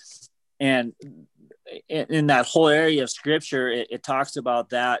Father." And in that whole area of Scripture, it talks about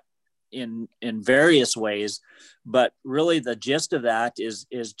that in various ways, but really the gist of that is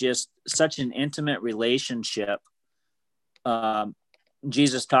just such an intimate relationship.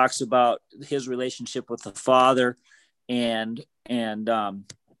 Jesus talks about his relationship with the Father, and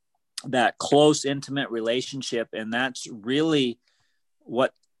that close, intimate relationship, and that's really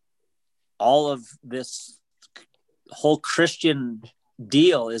what all of this whole Christian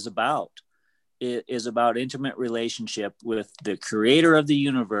deal is about. It is about intimate relationship with the creator of the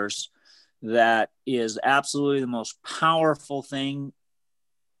universe. That is absolutely the most powerful thing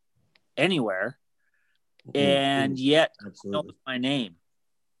anywhere. And yet knows my name.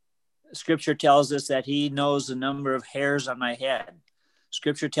 Scripture tells us that he knows the number of hairs on my head.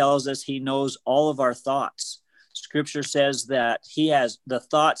 Scripture tells us he knows all of our thoughts. Scripture says that he has the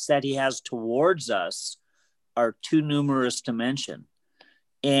thoughts that he has towards us are too numerous to mention.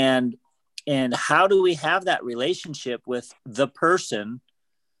 And how do we have that relationship with the person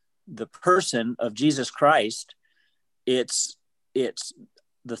of Jesus Christ? It's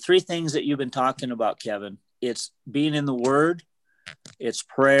the three things that you've been talking about, Kevin. It's being in the Word, it's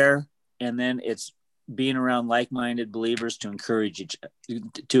prayer, and then it's being around like-minded believers to encourage each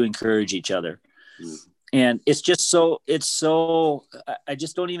other. Mm-hmm. And it's so I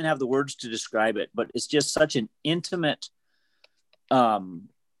just don't even have the words to describe it, but it's just such an intimate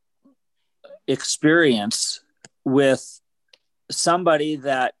experience with somebody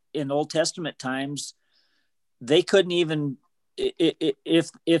that in Old Testament times, they couldn't even,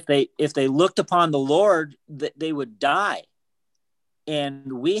 if they looked upon the Lord, they would die.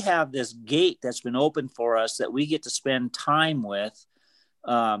 And we have this gate that's been opened for us that we get to spend time with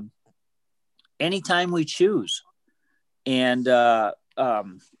anytime we choose. And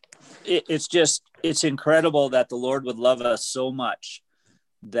it's incredible that the Lord would love us so much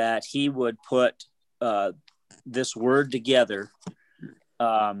that he would put this word together.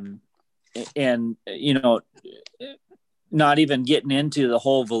 And, not even getting into the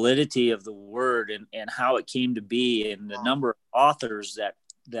whole validity of the word and how it came to be, and the number of authors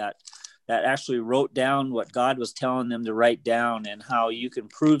that actually wrote down what God was telling them to write down, and how you can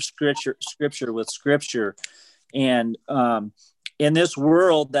prove scripture with scripture. And in this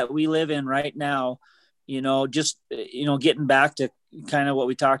world that we live in right now, getting back to kind of what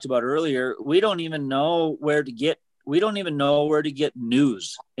we talked about earlier, we don't even know where to get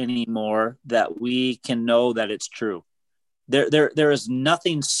news anymore that we can know that it's true. There is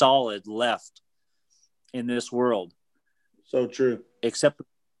nothing solid left in this world. So true. Except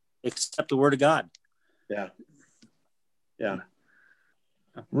the word of God. Yeah. Yeah.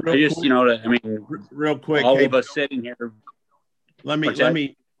 Real quick, all of us sitting here. Let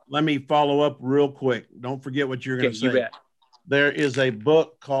me follow up real quick. Don't forget what you're going to say. You bet. There is a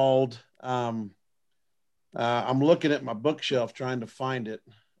book called, I'm looking at my bookshelf trying to find it,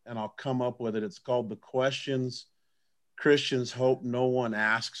 and I'll come up with it. It's called The Questions Christians Hope No One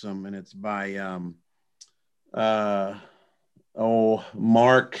Asks Them, and it's by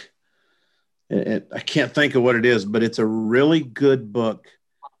Mark. I can't think of what it is, but it's a really good book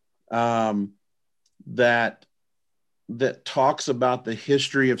that talks about the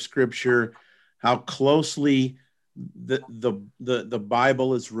history of Scripture, how closely the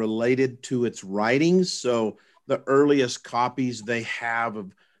Bible is related to its writings. So the earliest copies they have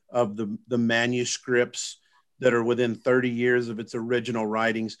of the manuscripts that are within 30 years of its original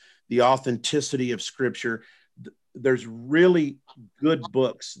writings, the authenticity of Scripture. There's really good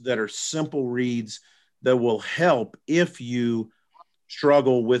books that are simple reads that will help if you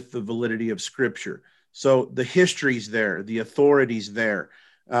struggle with the validity of Scripture. So the history's there, the authority's there.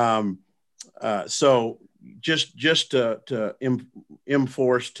 So just to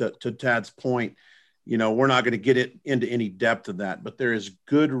enforce to Tad's point, we're not going to get into any depth of that, but there is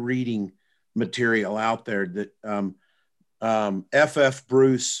good reading material out there that F.F.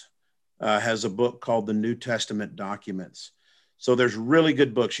 Bruce has a book called The New Testament Documents. So there's really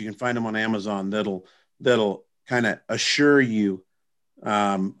good books. You can find them on Amazon that'll kind of assure you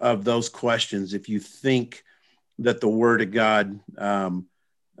of those questions if you think that the Word of God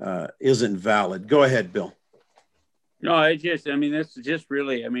isn't valid. Go ahead, Bill. No, this is just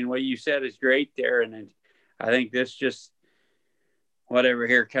really, what you said is great there. And I think this just, whatever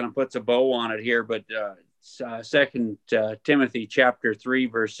here kind of puts a bow on it here, but 2 Timothy chapter 3,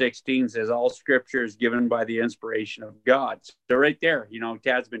 verse 16 says, all Scripture is given by the inspiration of God. So right there,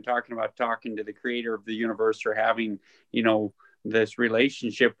 Tad's been talking to the creator of the universe, or having, this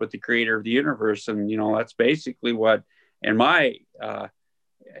relationship with the creator of the universe. And, that's basically what, in my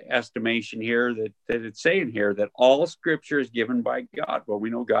estimation here that it's saying here that all scripture is given by God. Well, we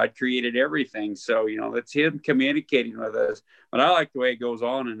know God created everything. So, that's him communicating with us. But I like the way it goes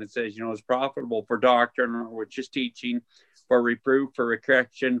on, and it says, it's profitable for doctrine, which is teaching, for reproof, for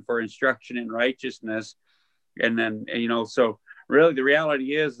correction, for instruction in righteousness. And then, so really the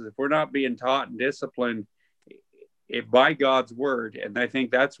reality is if we're not being taught and disciplined by God's word, and I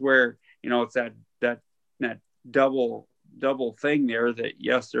think that's where, it's that double thing there, that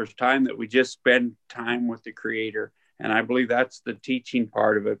yes, there's time that we just spend time with the Creator, and I believe that's the teaching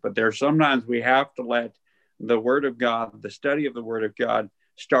part of it. But there's sometimes we have to let the word of God, the study of the word of God,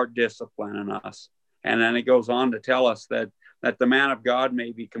 start disciplining us. And then it goes on to tell us that the man of God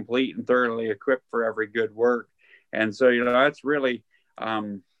may be complete and thoroughly equipped for every good work. And so, that's really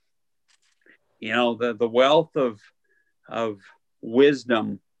the wealth of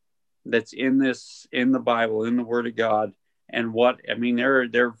wisdom that's in the Bible, in the Word of God. And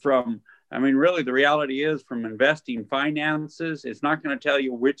they're from, really the reality is, from investing finances, it's not going to tell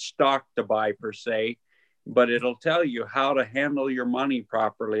you which stock to buy per se, but it'll tell you how to handle your money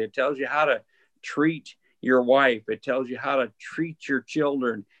properly. It tells you how to treat your wife. It tells you how to treat your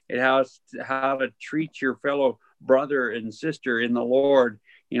children. It has how to treat your fellow brother and sister in the Lord.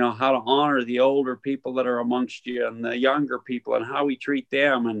 How to honor the older people that are amongst you and the younger people, and how we treat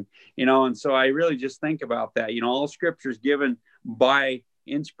them. And so I really just think about that. All scripture is given by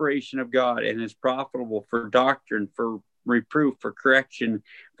inspiration of God and is profitable for doctrine, for reproof, for correction,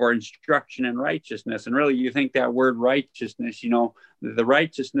 for instruction in righteousness. And really, you think that word righteousness, the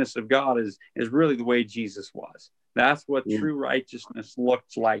righteousness of God is really the way Jesus was. That's what true righteousness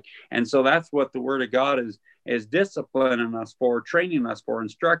looks like. And so that's what the word of God is disciplining us for, training us for,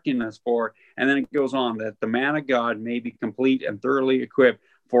 instructing us for. And then it goes on that the man of God may be complete and thoroughly equipped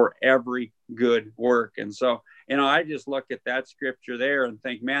for every good work. And so, I just look at that scripture there and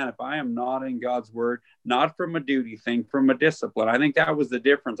think, man, if I am not in God's word, not from a duty thing, from a discipline, I think that was the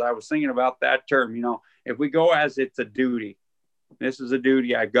difference. I was thinking about that term, if we go as it's a duty, this is a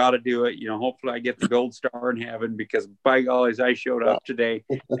duty, I've got to do it. Hopefully I get the gold star in heaven, because by golly, I showed up today.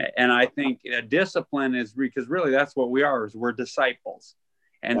 And I think discipline is, because really that's what we are, is we're disciples.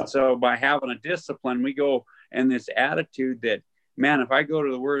 And so by having a discipline, we go in this attitude that, man, if I go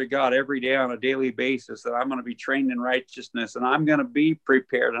to the word of God every day on a daily basis, that I'm going to be trained in righteousness, and I'm going to be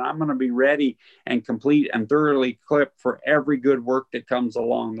prepared, and I'm going to be ready and complete and thoroughly equipped for every good work that comes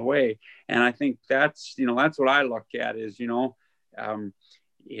along the way. And I think that's what I look at is, there's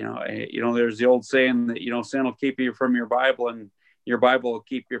the old saying that, sin will keep you from your Bible, and your Bible will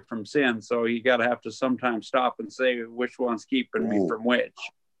keep you from sin. So you got to have to sometimes stop and say, which one's keeping me from which?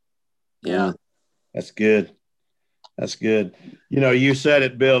 Yeah. That's good. That's good. You said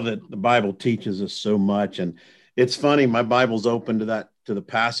it, Bill, that the Bible teaches us so much. And it's funny, my Bible's open to the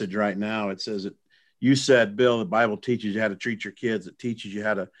passage right now. It says that you said, Bill, the Bible teaches you how to treat your kids. It teaches you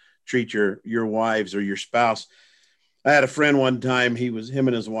how to treat your wives or your spouse. I had a friend one time, him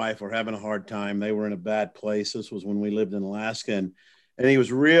and his wife were having a hard time. They were in a bad place. This was when we lived in Alaska. And he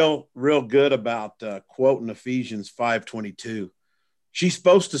was real good about quoting Ephesians 5:22. She's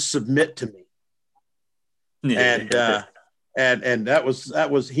supposed to submit to me. Yeah. And that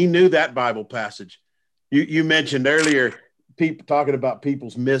was he knew that Bible passage. You mentioned earlier people talking about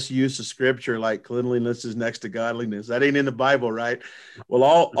people's misuse of scripture, like cleanliness is next to godliness. That ain't in the Bible, right? Well,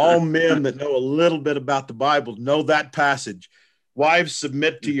 all men that know a little bit about the Bible know that passage. Wives,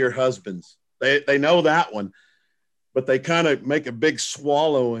 submit to your husbands. They know that one, but they kind of make a big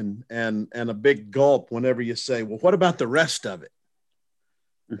swallow and a big gulp whenever you say, well, what about the rest of it?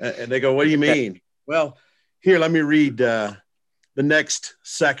 And they go, what do you mean? Well, here, let me read the next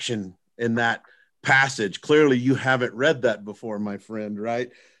section in that passage. Clearly, you haven't read that before, my friend, right?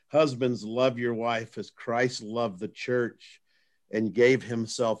 Husbands, love your wife as Christ loved the church and gave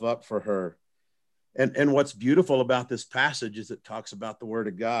himself up for her. And what's beautiful about this passage is it talks about the word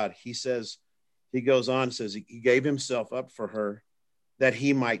of God. He goes on, says he gave himself up for her that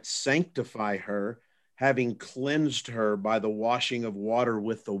he might sanctify her, having cleansed her by the washing of water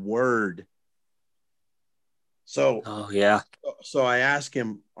with the word. So, So I ask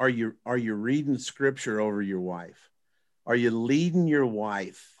him, are you reading scripture over your wife? Are you leading your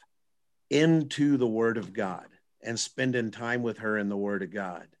wife into the word of God and spending time with her in the word of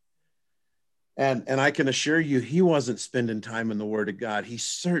God? And I can assure you, he wasn't spending time in the word of God. He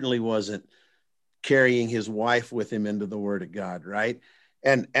certainly wasn't carrying his wife with him into the word of God. Right.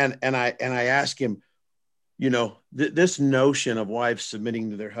 And I ask him, this notion of wives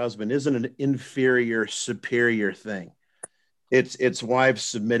submitting to their husband isn't an inferior, superior thing. It's wives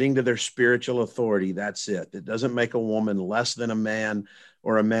submitting to their spiritual authority. That's it. It doesn't make a woman less than a man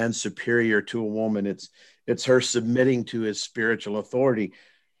or a man superior to a woman. It's her submitting to his spiritual authority.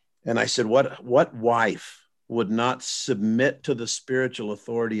 And I said, what wife would not submit to the spiritual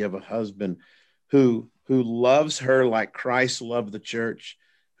authority of a husband who loves her like Christ loved the church,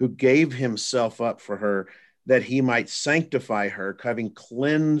 who gave himself up for her, that he might sanctify her, having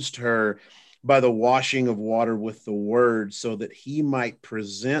cleansed her by the washing of water with the word, so that he might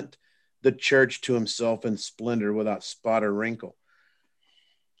present the church to himself in splendor, without spot or wrinkle.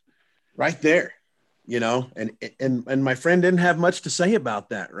 Right there, and my friend didn't have much to say about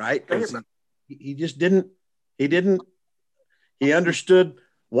that, right? He just didn't. He understood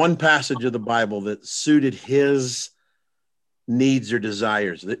one passage of the Bible that suited his needs or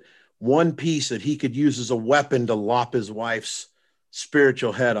desires, that one piece that he could use as a weapon to lop his wife's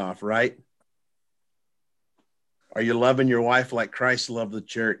spiritual head off, right? Are you loving your wife like Christ loved the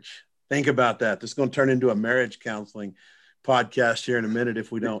church? Think about that. This is going to turn into a marriage counseling podcast here in a minute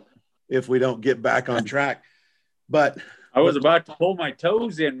if we don't get back on track. But I was about to pull my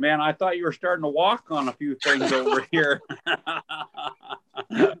toes in, man. I thought you were starting to walk on a few things over here.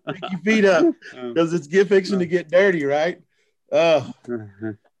 Pick your feet up, because it's fixing to get dirty, right? Oh,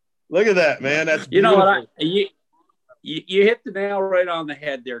 look at that, man. That's beautiful. You know what? You hit the nail right on the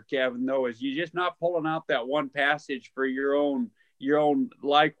head there, Kevin, though, is you just not pulling out that one passage for your own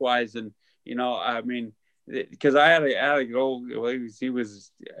likewise. And, I mean, because I had to go, he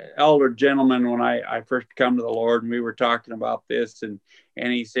was elder gentleman when I first come to the Lord, and we were talking about this, and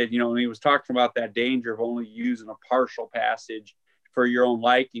he said, and he was talking about that danger of only using a partial passage for your own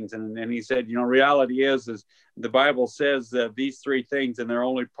likings. And then he said, reality is the Bible says these three things, and they're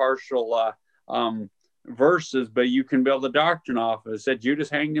only partial verses, but you can build a doctrine off of it. It said Judas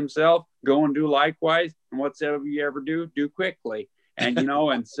hanged himself, go and do likewise, and whatsoever you ever do quickly. And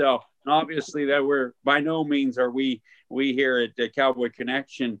and so obviously that we're by no means are we here at the Cowboy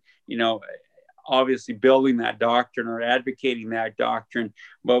Connection obviously building that doctrine or advocating that doctrine,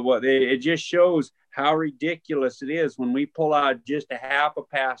 but what it just shows how ridiculous it is when we pull out just a half a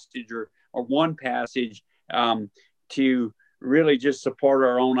passage or one passage to really just support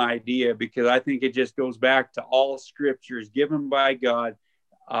our own idea, because I think it just goes back to all scriptures given by God,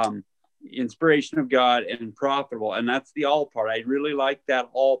 inspiration of God, and profitable. And that's the all part. I really like that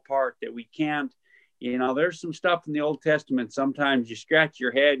all part, that we can't, there's some stuff in the Old Testament. Sometimes you scratch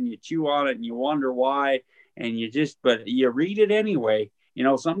your head and you chew on it and you wonder why, and but you read it anyway.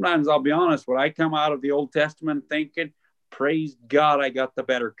 Sometimes I'll be honest, when I come out of the Old Testament thinking, praise God, I got the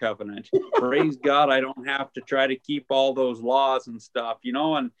better covenant. Praise God, I don't have to try to keep all those laws and stuff,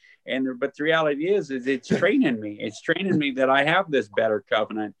 but the reality is it's training me. It's training me that I have this better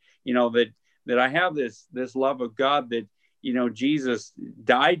covenant, that I have this love of God, that, Jesus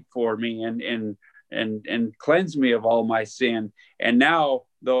died for me and cleansed me of all my sin. And now,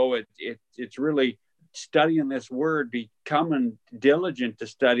 though, it's really studying this word, becoming diligent to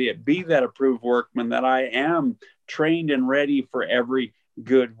study it, be that approved workman, that I am trained and ready for every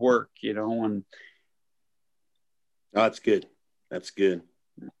good work, and oh, that's good.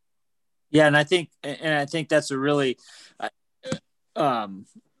 Yeah. And I think that's a really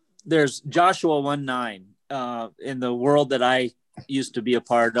there's Joshua 1:9 in the world that I used to be a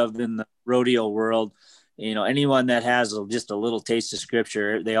part of, in the rodeo world. Anyone that has just a little taste of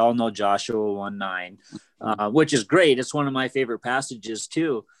scripture, they all know Joshua 1:9, which is great. It's one of my favorite passages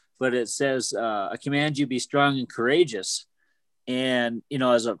too. But it says, I command you, be strong and courageous. And,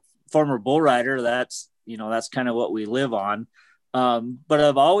 as a former bull rider, that's kind of what we live on.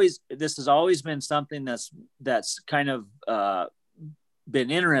 But this has always been something that's kind of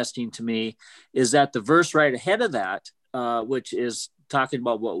been interesting to me, is that the verse right ahead of that, which is talking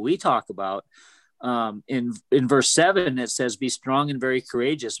about what we talk about, in verse 7, it says, be strong and very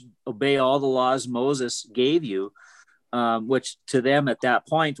courageous, obey all the laws Moses gave you, which to them at that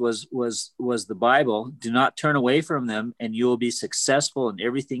point was the Bible. Do not turn away from them, and you will be successful in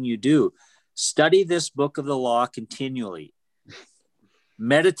everything you do. Study this book of the law continually.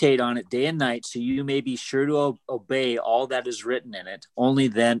 Meditate on it day and night, so you may be sure to obey all that is written in it. And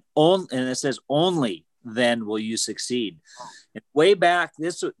it says, only then will you succeed. And way back,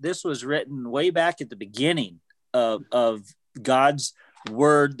 this was written way back at the beginning of God's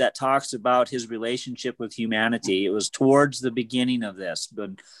word that talks about his relationship with humanity. It was towards the beginning of this,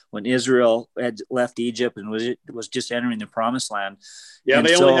 when Israel had left Egypt and was just entering the promised land. Yeah, and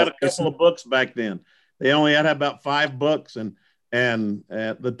they so only had a couple of books back then. They only had about 5 books and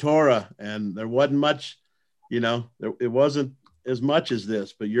the Torah, and there wasn't much, it wasn't as much as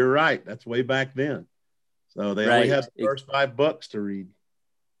this, but you're right. That's way back then. So they only had the first 5 books to read.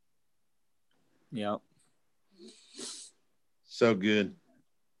 Yeah. So good.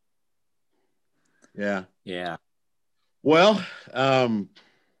 Yeah. Yeah. Well,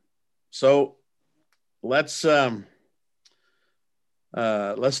 so let's throw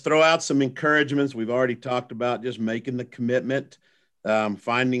out some encouragements. We've already talked about just making the commitment,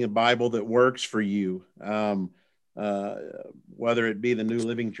 finding a Bible that works for you, whether it be the New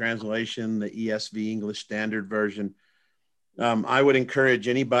Living Translation, the ESV, English Standard Version. I would encourage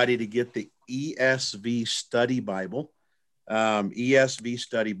anybody to get the ESV Study Bible. ESV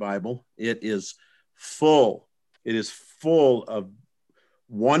Study Bible. It is full of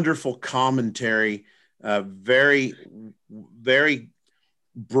wonderful commentary, very, very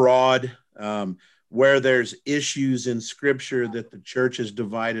broad, where there's issues in scripture that the church is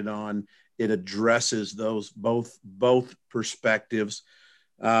divided on. It addresses those both perspectives.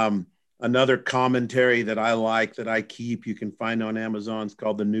 Another commentary that I like, that I keep, you can find on Amazon, is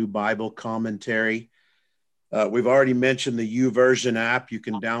called the New Bible Commentary. We've already mentioned the YouVersion app. You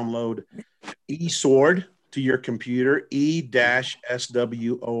can download eSword to your computer,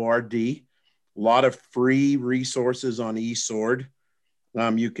 E-SWORD. A lot of free resources on eSword.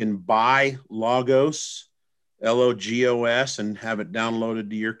 You can buy Logos, Logos, and have it downloaded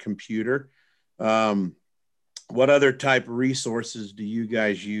to your computer. What other type of resources do you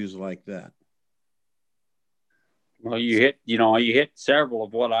guys use like that? Well, you hit several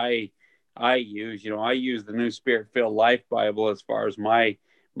of what I use. I use the New Spirit-Filled Life Bible as far as my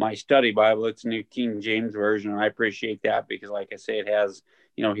study Bible. It's a New King James Version, and I appreciate that because, like I say, it has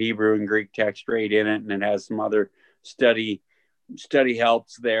Hebrew and Greek text right in it, and it has some other study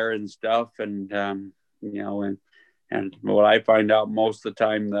helps there and stuff. And and what I find out most of the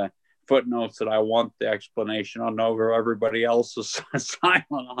time, the footnotes that I want the explanation on over, everybody else is silent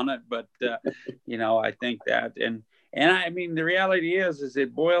on it. But I think that, and I mean, the reality is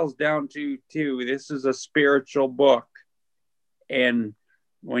it boils down to this is a spiritual book, and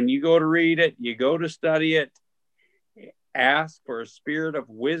when you go to read it, you go to study it, ask for a spirit of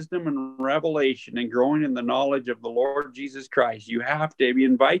wisdom and revelation and growing in the knowledge of the Lord Jesus Christ. You have to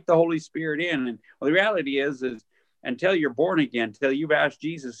invite the Holy Spirit in. And the reality is until you're born again, until you've asked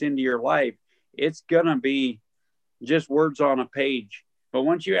Jesus into your life, it's going to be just words on a page. But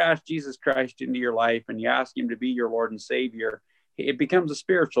once you ask Jesus Christ into your life and you ask him to be your Lord and Savior, it becomes a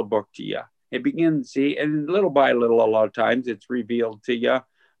spiritual book to you. It begins, and little by little, a lot of times it's revealed to you.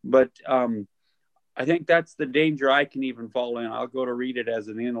 But I think that's the danger I can even fall in. I'll go to read it as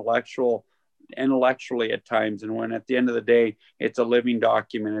an intellectually at times. And when at the end of the day, it's a living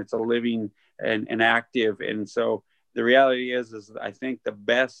document, it's a living and active. And so the reality is I think the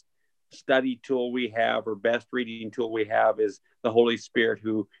best study tool we have, or best reading tool we have, is the Holy Spirit,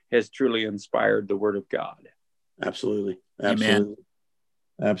 who has truly inspired the Word of God. Absolutely. Amen.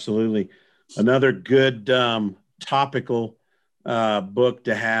 Absolutely. Another good topical book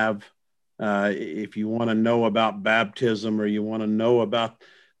to have if you want to know about baptism, or you want to know about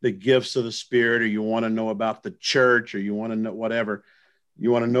the gifts of the Spirit, or you want to know about the church, or you want to know whatever you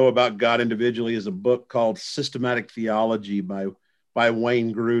want to know about God individually, is a book called Systematic Theology by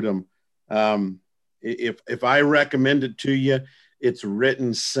Wayne Grudem. If I recommend it to you, it's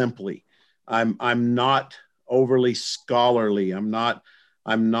written simply. I'm not overly scholarly. I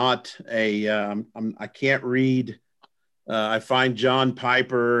can't read. I find John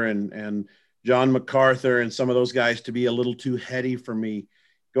Piper and John MacArthur and some of those guys to be a little too heady for me.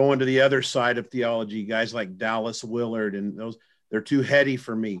 Going to the other side of theology, guys like Dallas Willard and those, they're too heady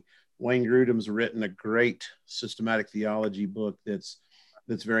for me. Wayne Grudem's written a great systematic theology book that's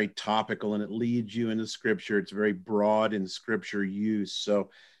very topical, and it leads you into scripture. It's very broad in scripture use. So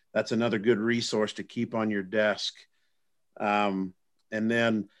that's another good resource to keep on your desk. And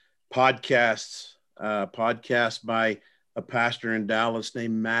then podcasts by a pastor in Dallas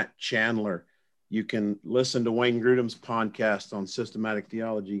named Matt Chandler. You can listen to Wayne Grudem's podcast on systematic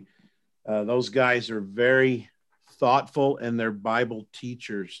theology. Those guys are very thoughtful, and they're Bible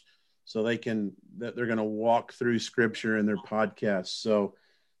teachers. So they're going to walk through scripture in their podcast. So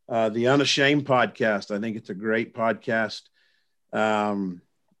the Unashamed podcast, I think it's a great podcast. The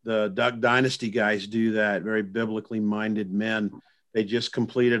Duck Dynasty guys do that, very biblically minded men. They just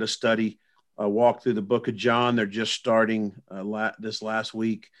completed a study, a walk through the book of John. They're just starting this last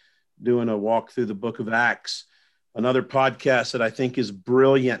week doing a walk through the book of Acts. Another podcast that I think is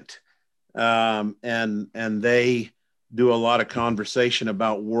brilliant, and they do a lot of conversation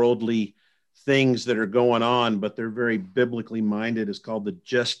about worldly things that are going on, but they're very biblically minded. It's called the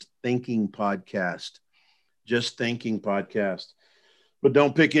Just Thinking podcast. Just Thinking podcast. But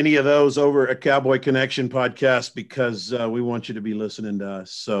don't pick any of those over a Cowboy Connection podcast, because we want you to be listening to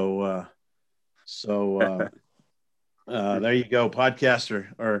us. So there you go. Podcasts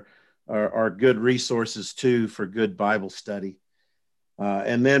are are good resources too for good Bible study.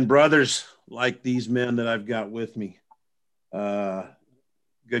 And then brothers like these men that I've got with me,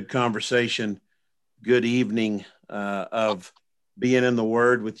 good conversation, good evening of being in the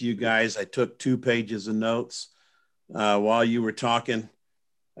Word with you guys. I took 2 pages of notes while you were talking.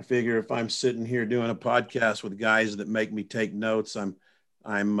 I figure if I'm sitting here doing a podcast with guys that make me take notes, I'm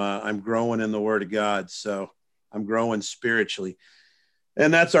growing in the Word of God. So I'm growing spiritually,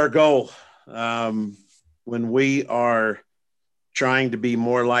 and that's our goal. When we are trying to be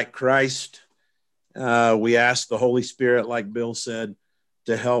more like Christ, we ask the Holy Spirit, like Bill said,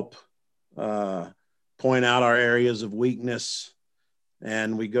 to help point out our areas of weakness.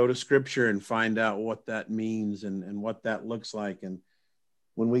 And we go to Scripture and find out what that means and what that looks like. And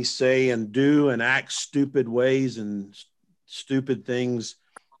when we say and do and act stupid ways and stupid things,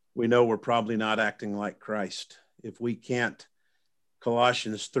 we know we're probably not acting like Christ. If we can't,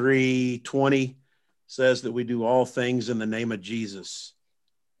 Colossians 3:20 says that we do all things in the name of Jesus.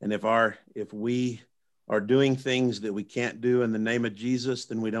 And if we are doing things that we can't do in the name of Jesus,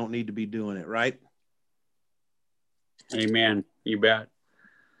 then we don't need to be doing it, right? Amen. You bet.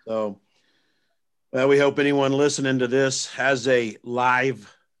 So, well, we hope anyone listening to this has a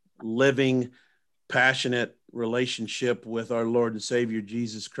live, living, passionate relationship with our Lord and Savior,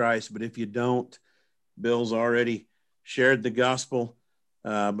 Jesus Christ. But if you don't, Bill's already shared the gospel.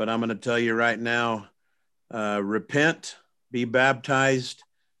 But I'm going to tell you right now, repent, be baptized,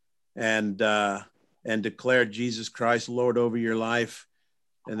 and declare Jesus Christ Lord over your life,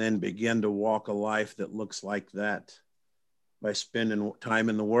 and then begin to walk a life that looks like that by spending time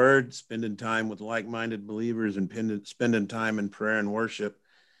in the Word, spending time with like-minded believers, and spending time in prayer and worship,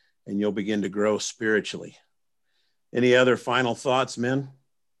 and you'll begin to grow spiritually. Any other final thoughts, men?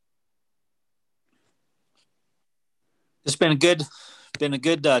 It's been a good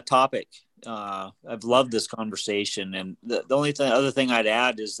topic. I've loved this conversation, and the only other thing I'd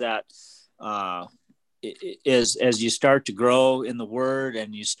add is that is as you start to grow in the Word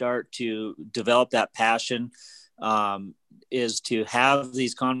and you start to develop that passion, is to have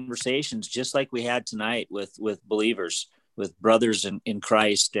these conversations just like we had tonight with believers, with brothers in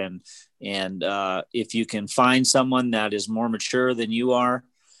Christ, and if you can find someone that is more mature than you are,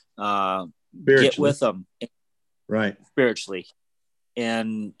 get with them, right, spiritually,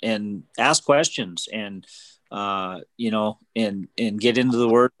 and ask questions, and and get into the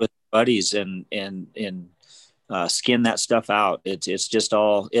Word with buddies, and skin that stuff out. It's just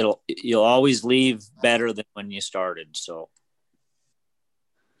all you'll always leave better than when you started. So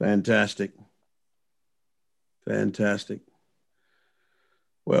fantastic.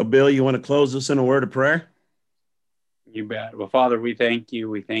 Well, Bill, you want to close us in a word of prayer? You bet. Well, Father, we thank you.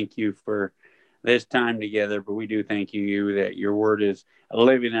 We thank you for this time together, but we do thank you that your word is a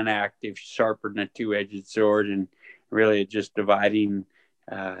living and active, sharper than a two-edged sword, and really just dividing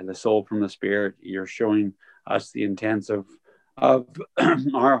the soul from the spirit. You're showing us the intents of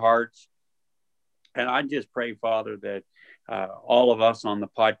our hearts. And I just pray, Father, that all of us on the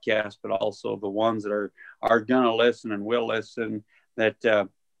podcast, but also the ones that are going to listen and will listen, that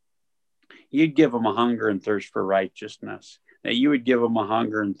you'd give them a hunger and thirst for righteousness, that you would give them a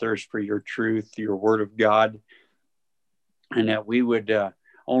hunger and thirst for your truth, your word of God, and that we would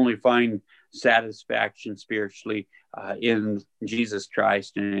only find satisfaction spiritually in Jesus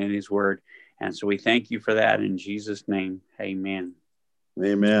Christ and in his word. And so we thank you for that in Jesus' name. Amen.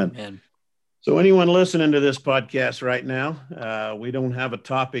 Amen. So anyone listening to this podcast right now, we don't have a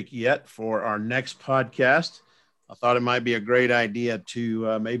topic yet for our next podcast. I thought it might be a great idea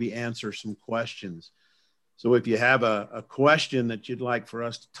to maybe answer some questions. So if you have a question that you'd like for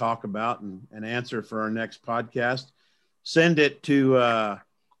us to talk about and answer for our next podcast, send it to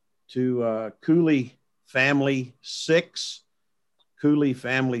Cooley Family 6,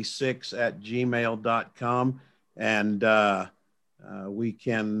 cooleyfamily6@gmail.com. And we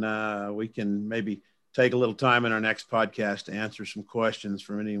can maybe take a little time in our next podcast to answer some questions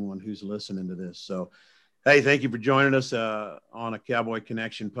from anyone who's listening to this. So, hey, thank you for joining us on a Cowboy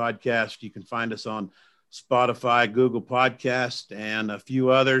Connection podcast. You can find us on Spotify, Google Podcast, and a few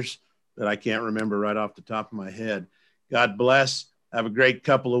others that I can't remember right off the top of my head. God bless. Have a great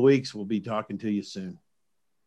couple of weeks. We'll be talking to you soon.